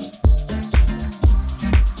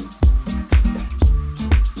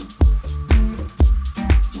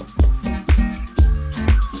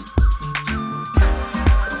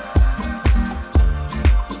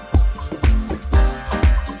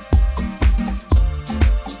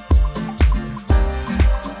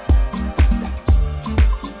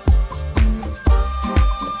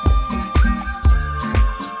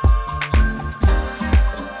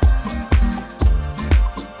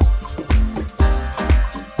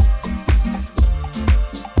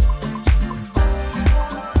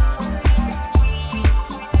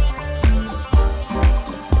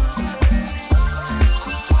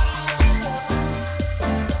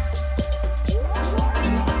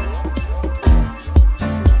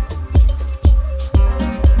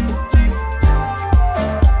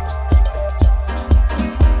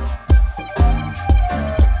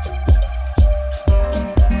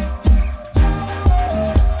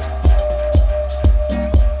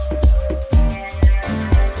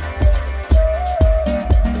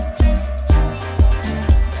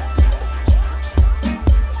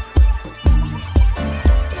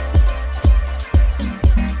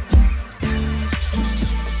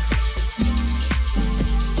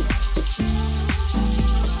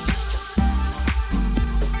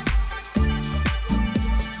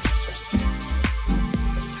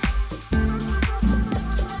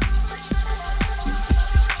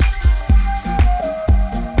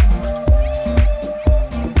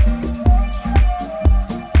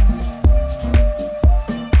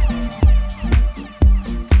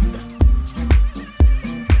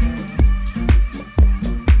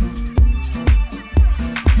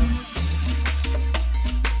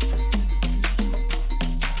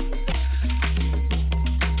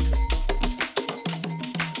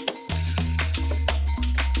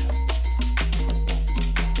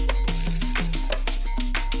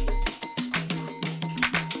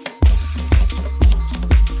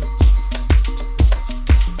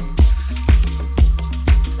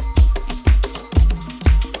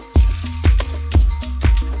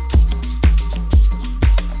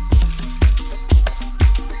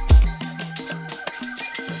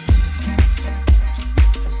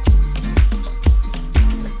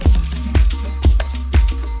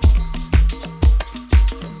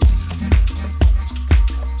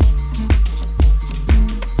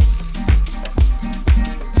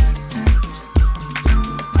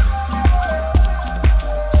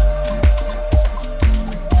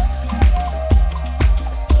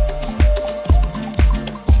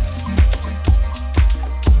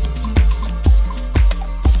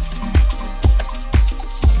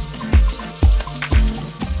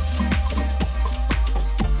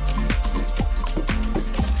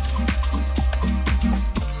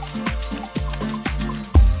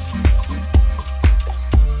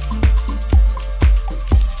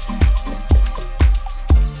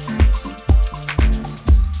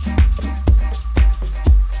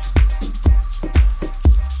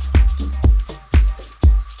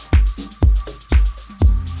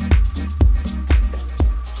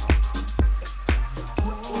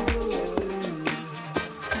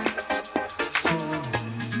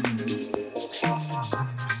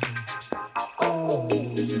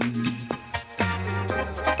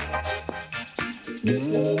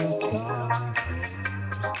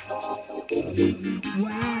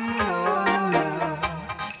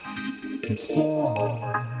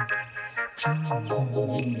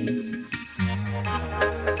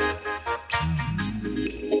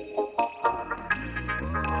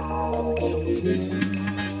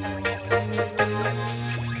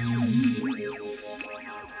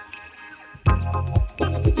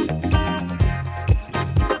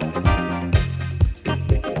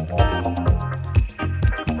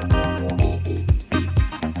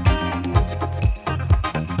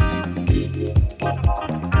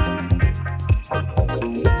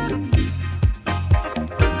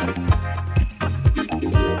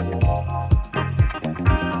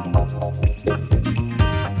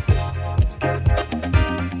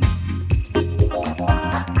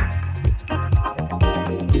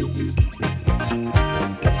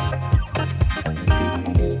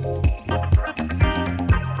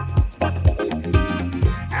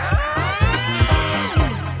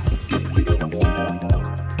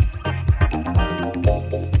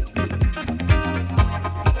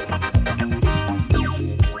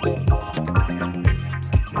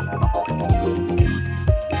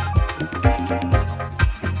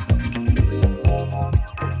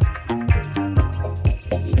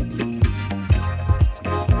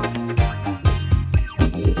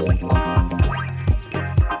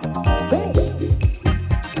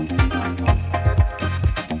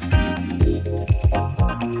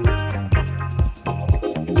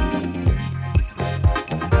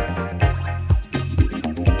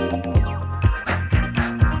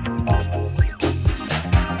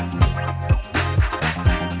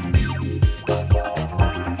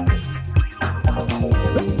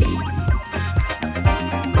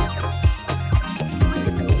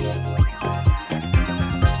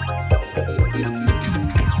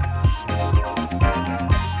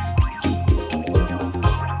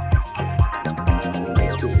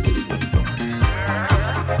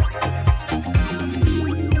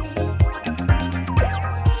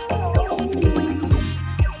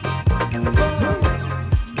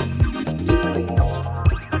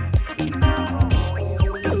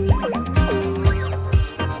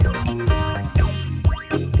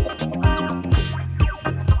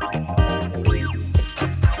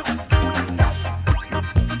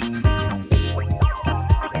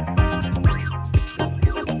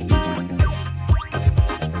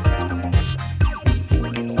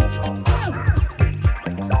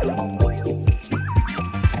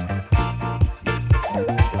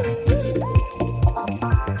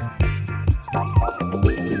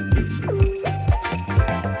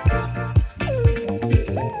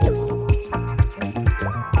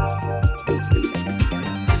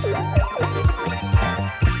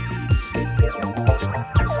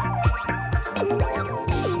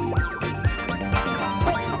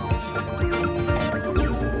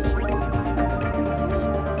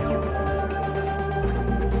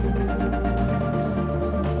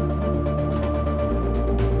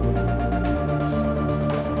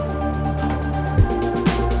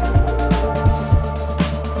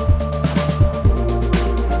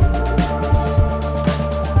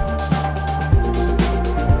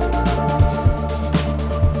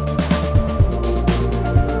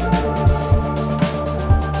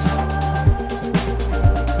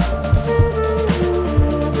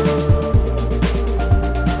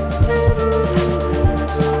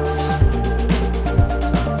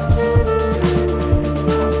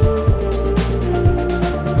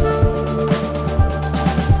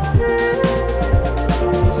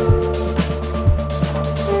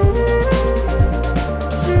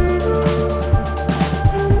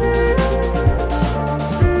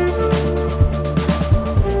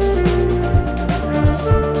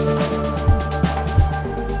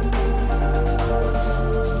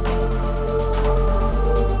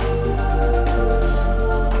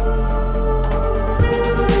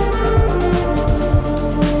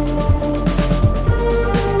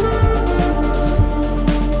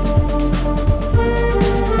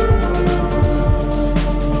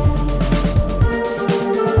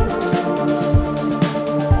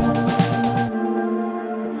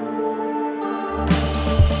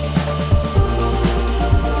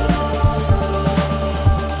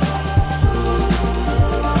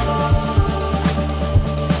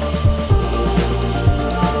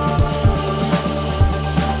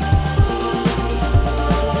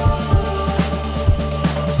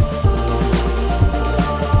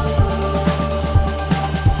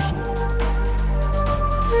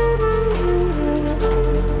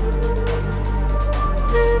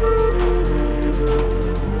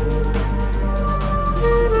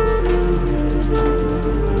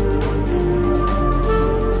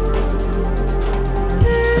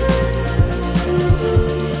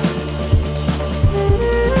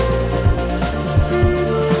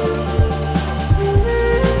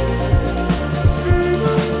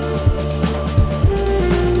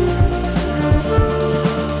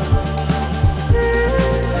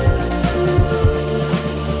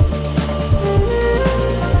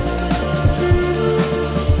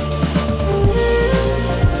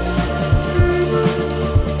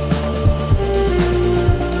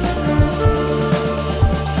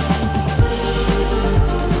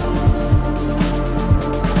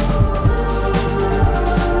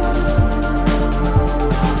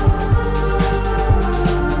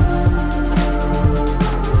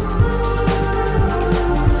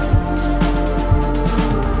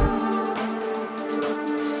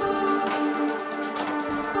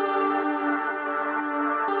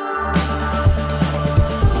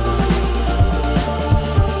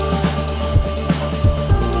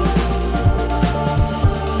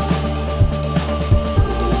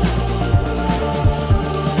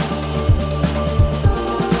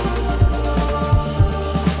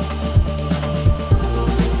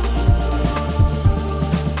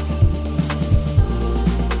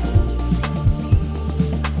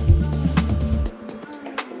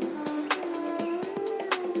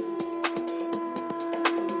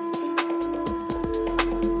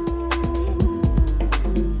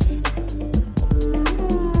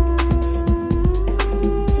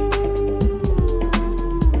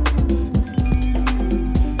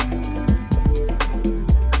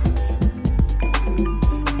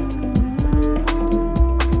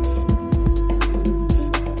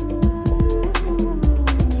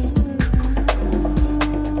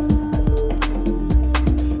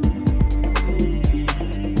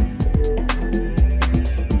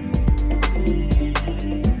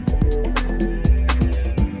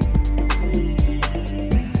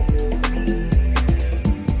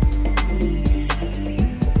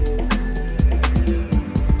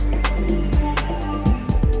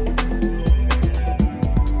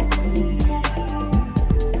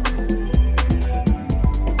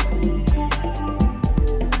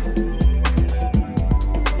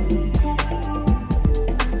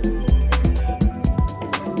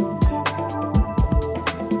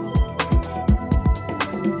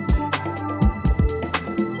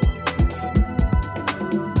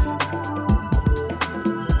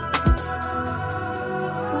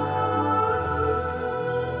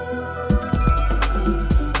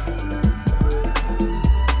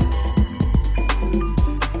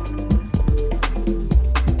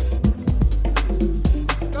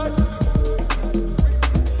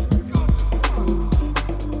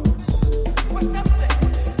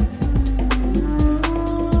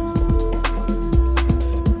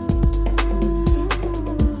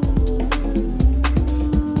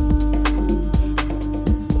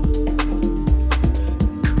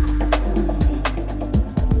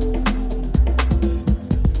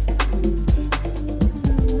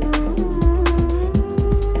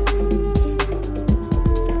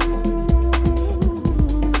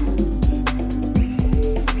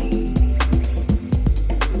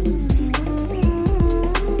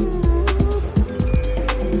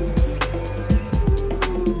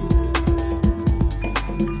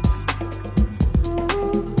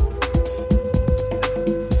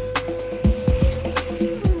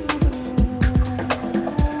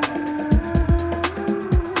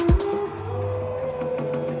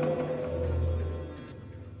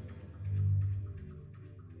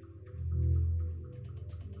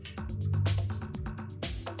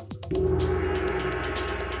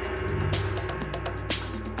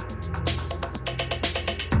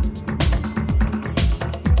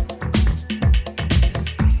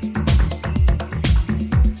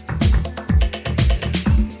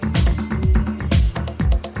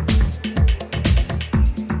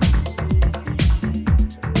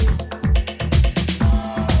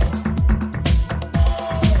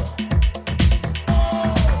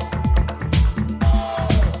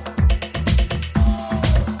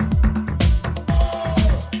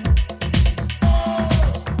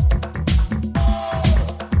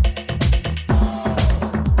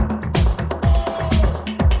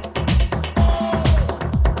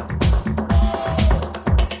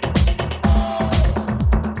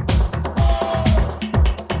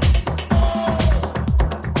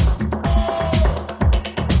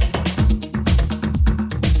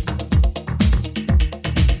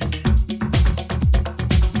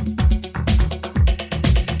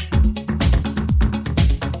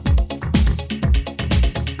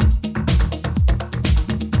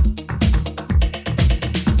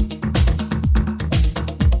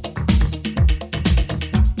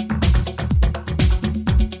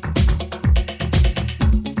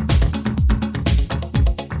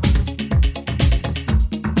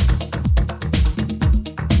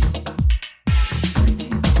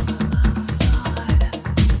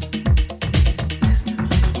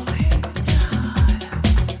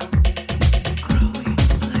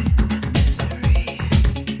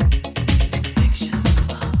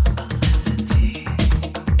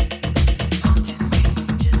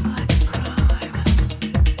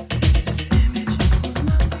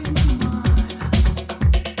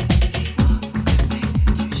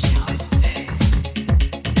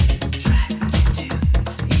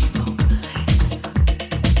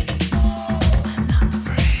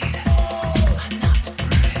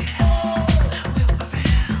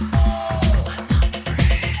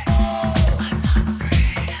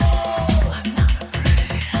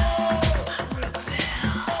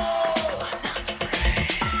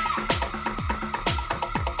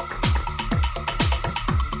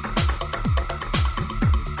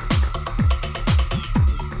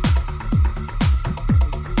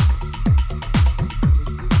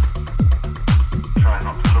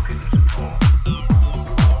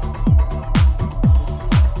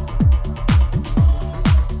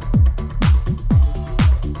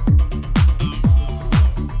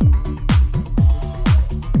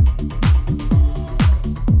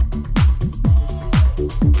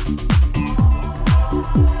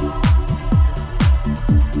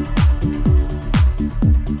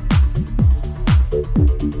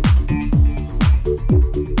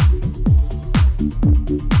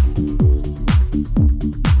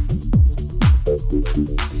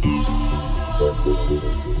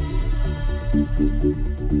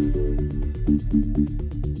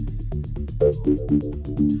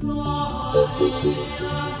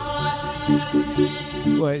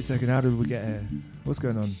 a second, how did we get here? What's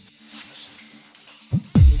going on?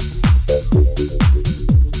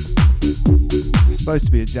 It's supposed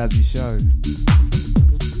to be a jazzy show.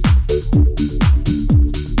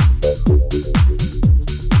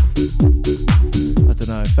 I don't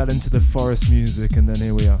know, I fell into the forest music and then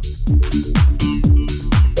here we are.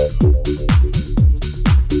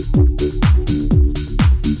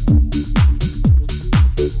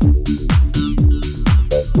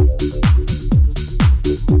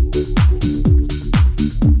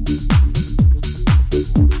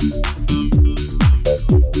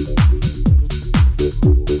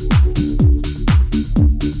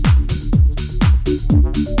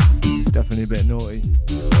 It's definitely a bit naughty.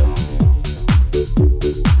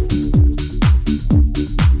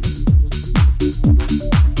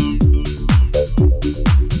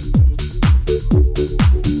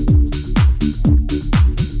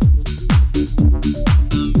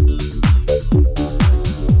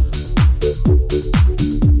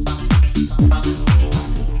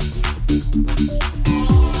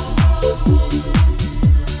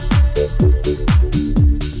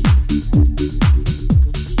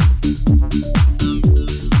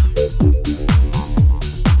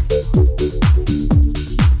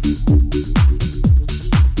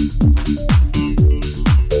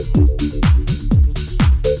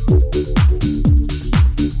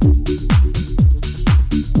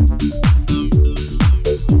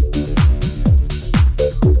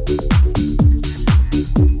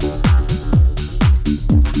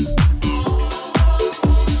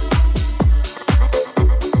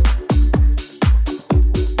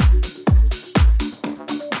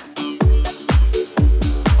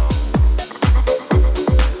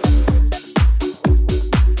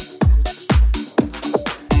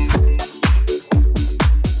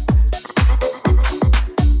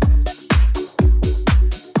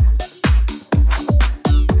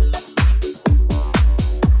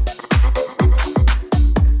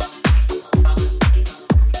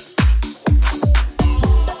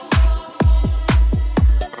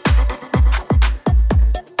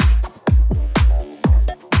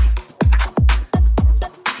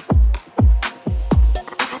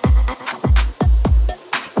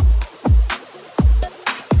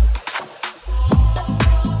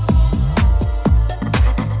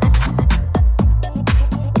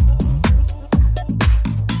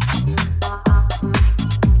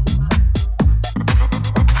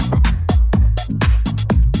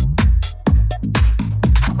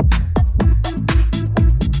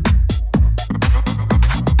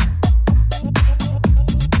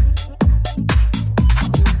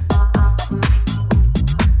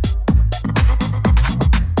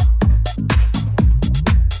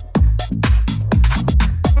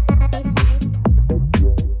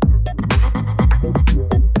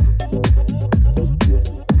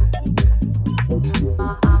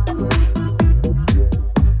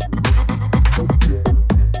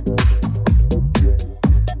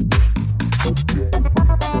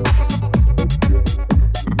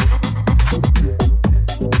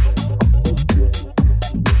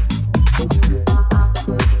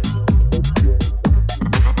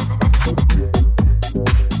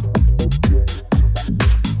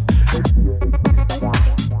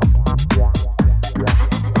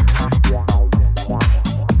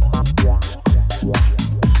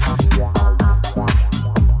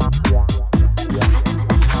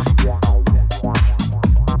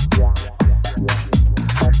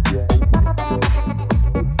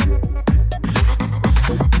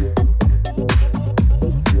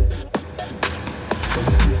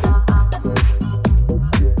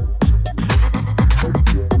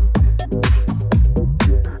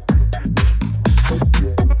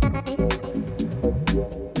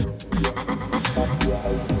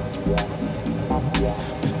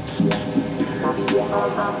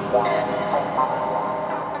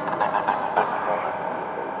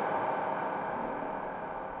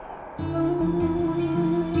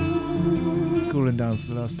 Cooling down for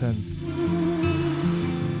the last 10.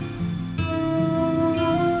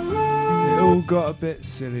 It all got a bit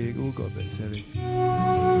silly.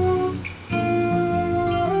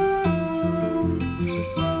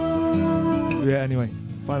 Yeah, anyway,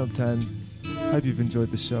 final 10. Hope you've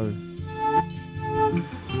enjoyed the show.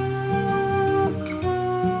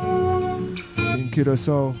 It's been Kudo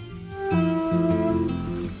Sol.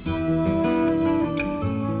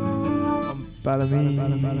 On Balami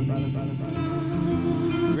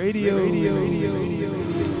Radio.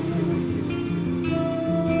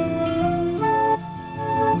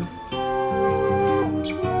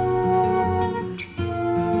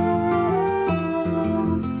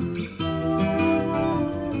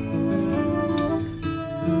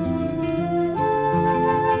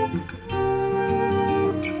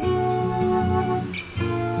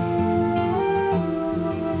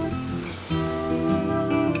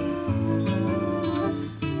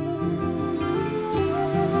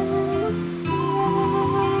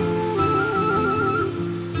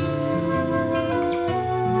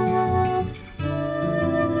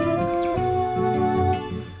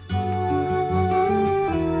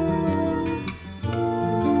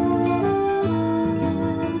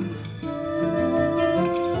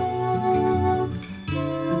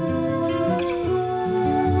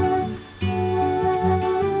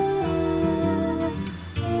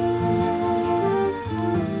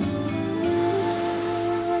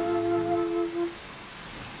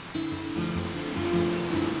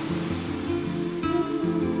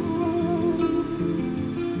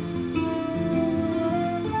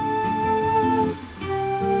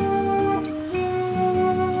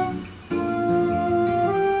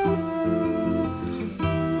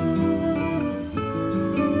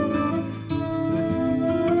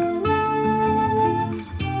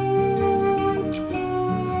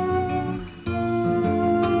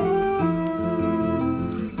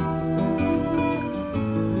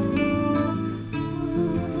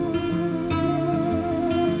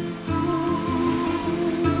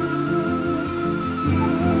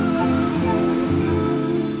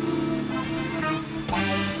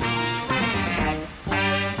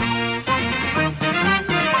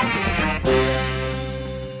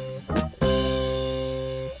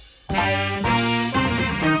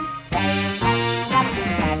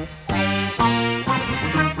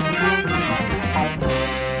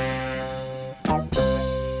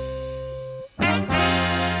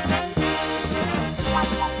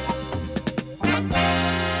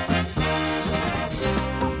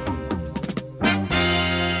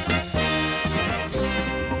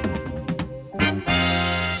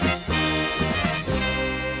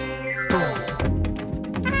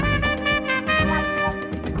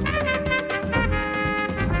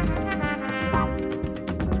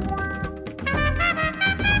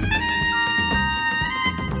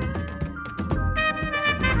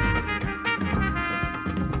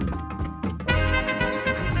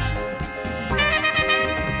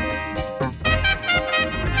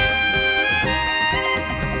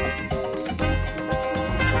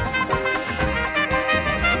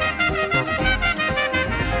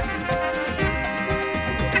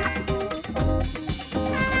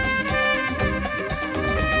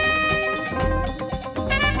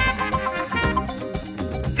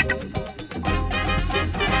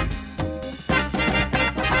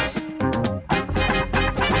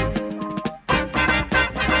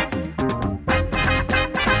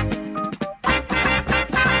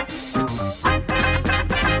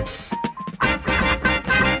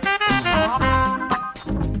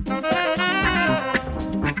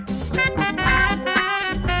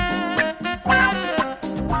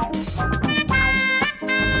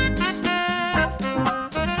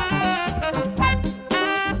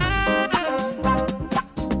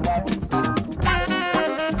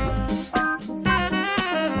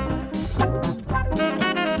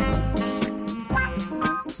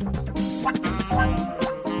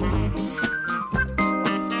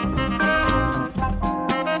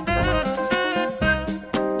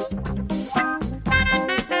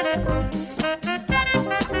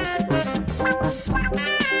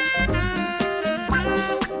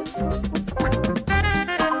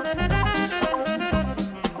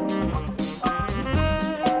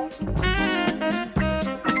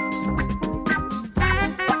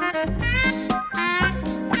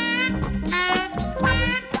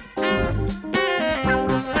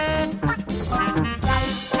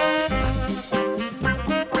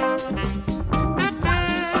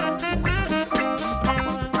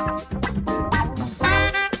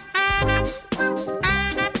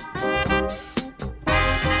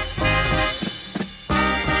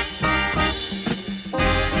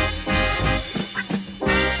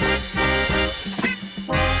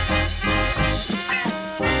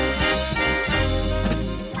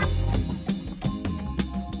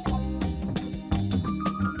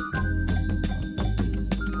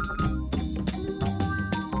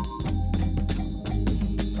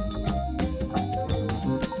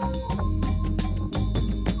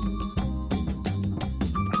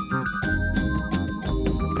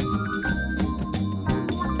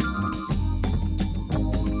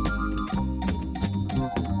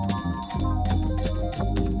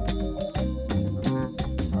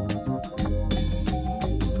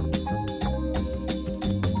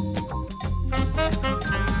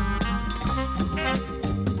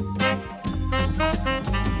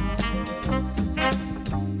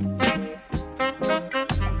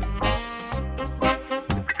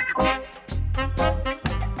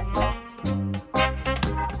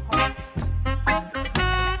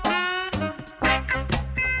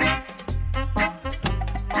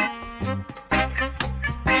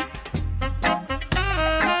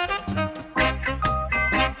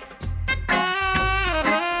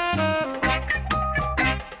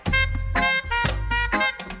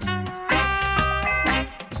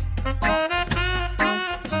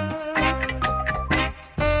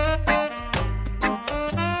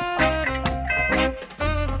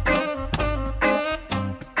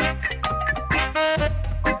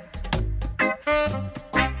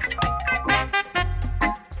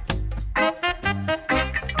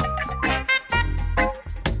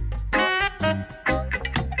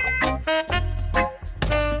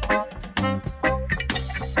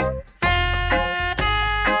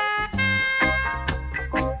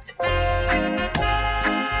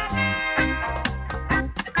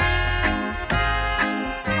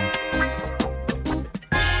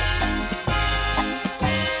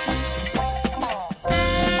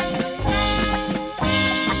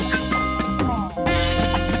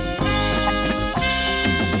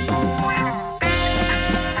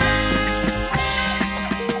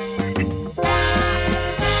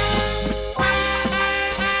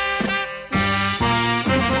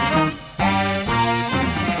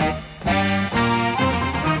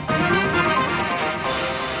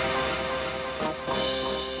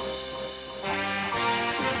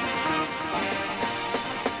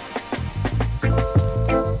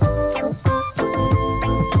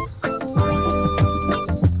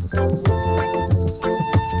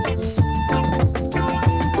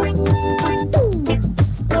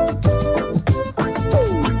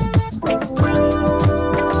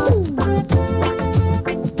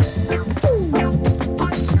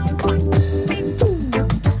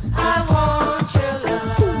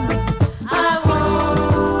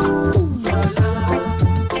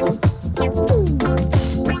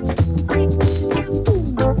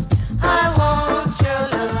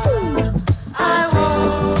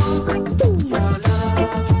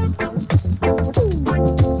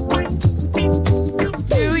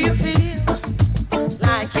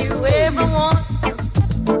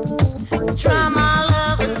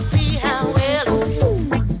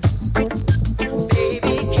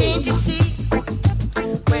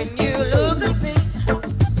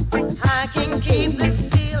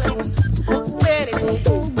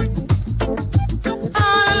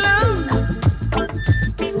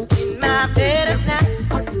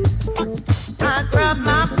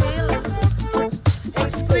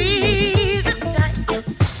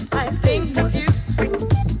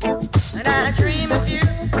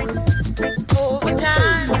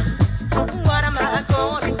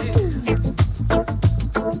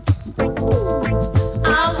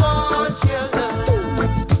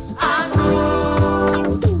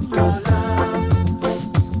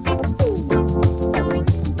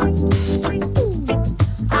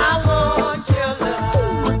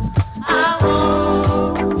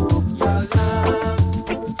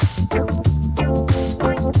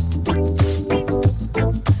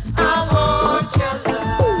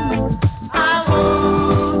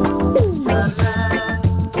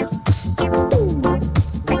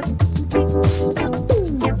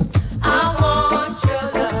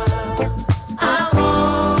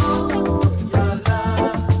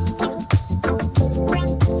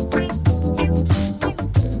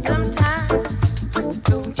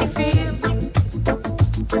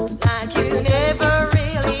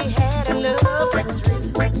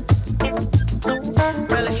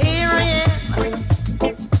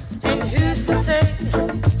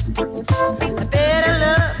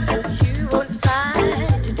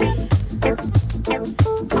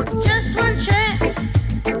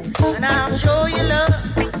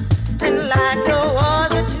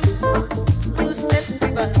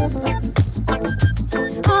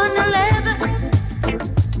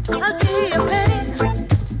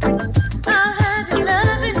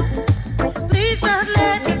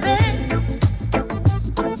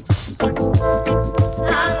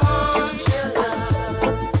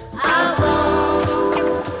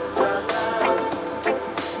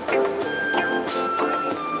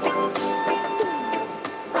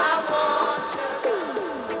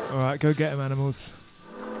 go get 'em, animals.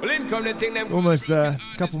 Well, in come the thing them Almost there.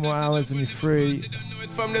 A couple more hours and you're free. do it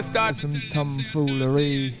from the start. Some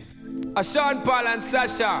tomfoolery. Sean Paul and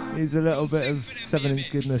Sasha. Here's a little bit of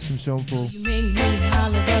 7-inch goodness from Sean Paul. You make me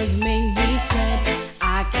holler, girl, you make me sweat.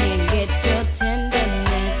 I can't get your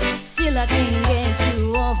tenderness. Still I can't get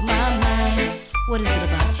you off my mind. What is it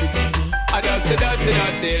about you, baby? I just a dirty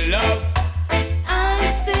love.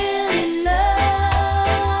 I'm still in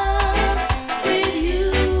love with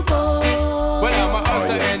you, boy. Well, I'm a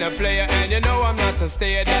hustler and a player, and you know I'm not a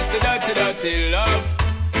stayer. That's a dirty love.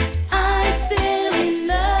 I'm still in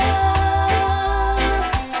love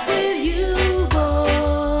with you, boy.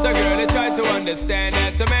 So girl, I try to understand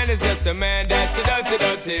that a man is just a man. That's a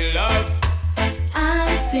dirty love.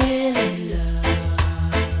 I'm still in love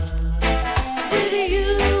with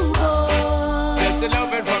you, boy. That's the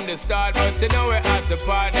loving from the start, but you know we're at the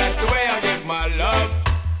part. That's the way I give my love.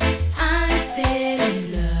 I'm still in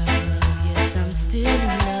love. Yes, I'm still in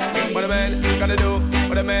love with What a man gotta do,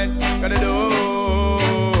 what a man gotta do.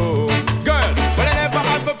 Girl, when I never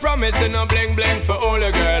had for promising, I'm bling bling for all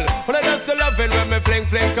a girl. When I just loving when me fling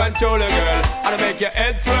fling control a girl. And I make your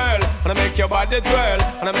head swirl, and I make your body twirl,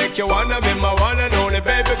 and I make you wanna be my one and only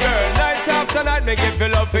baby girl. Night after night, make you feel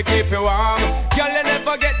love to keep you warm. Girl, you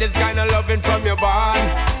never get this kind of loving from your bond.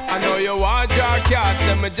 I know you want your cat,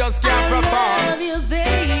 and me just can't perform. I love you,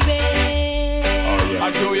 baby. I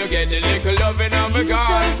know you get the little loving of a You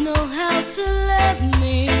God. don't know how to love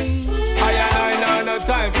me. I know no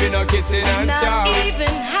time for no kissing and Not chow.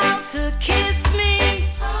 even how to kiss me.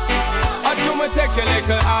 I do me take your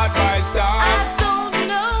little advice down. I don't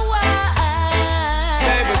know why.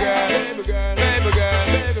 Baby girl, baby girl, baby girl,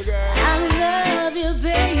 baby girl. I love you,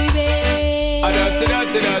 baby. I just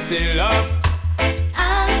dirty love.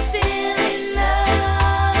 I'm still in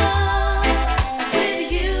love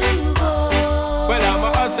with you, boy. Well, I'm a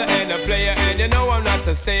hustler and a player, and you know I'm not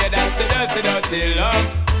a stayer. That's a dirty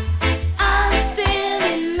love. I'm still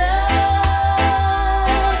in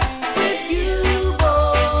love with you,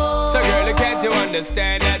 boy. So girl, can't you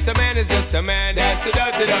understand that a man is just a man? That's a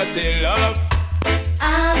dirty love.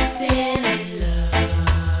 I'm still in love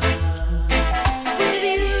with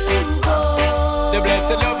you, boy. The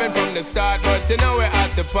blessed loving from the start, but you know we're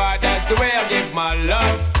at the part. That's the way I give my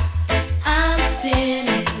love. I'm still in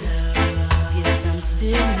love. Yes, I'm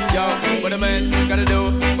still in love. Yo, what a man gotta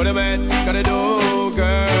do, what a man gotta do,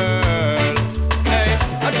 girl. Hey,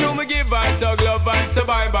 I do me give her dog love and say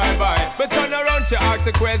bye. But turn around, she ask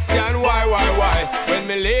a question, why? When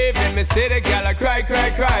me leave in me city, girl, I cry.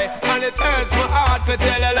 And it hurts my heart to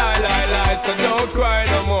tell a lie. So don't cry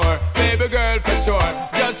no more, baby girl, for sure.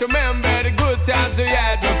 Just remember the good times we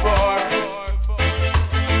had before.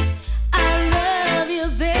 I love you,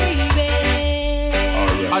 baby.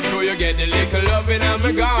 I know you get the little loving and me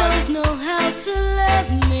You gone. don't know how to love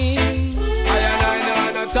me. I know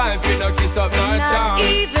no time for no kiss up, no Not charm.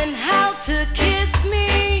 even how to kiss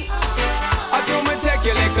me. I do me take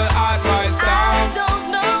your little advice I down. don't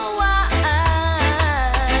know why.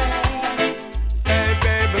 Hey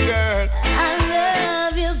baby girl, I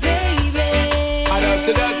love you, baby. I love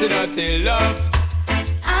the dirty love.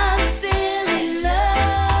 I'm still in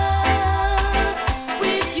love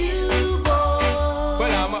with you, boy.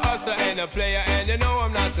 Well, I'm a hustler and a player, and you know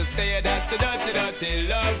I'm not a stayer. That's the dirty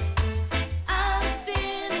love.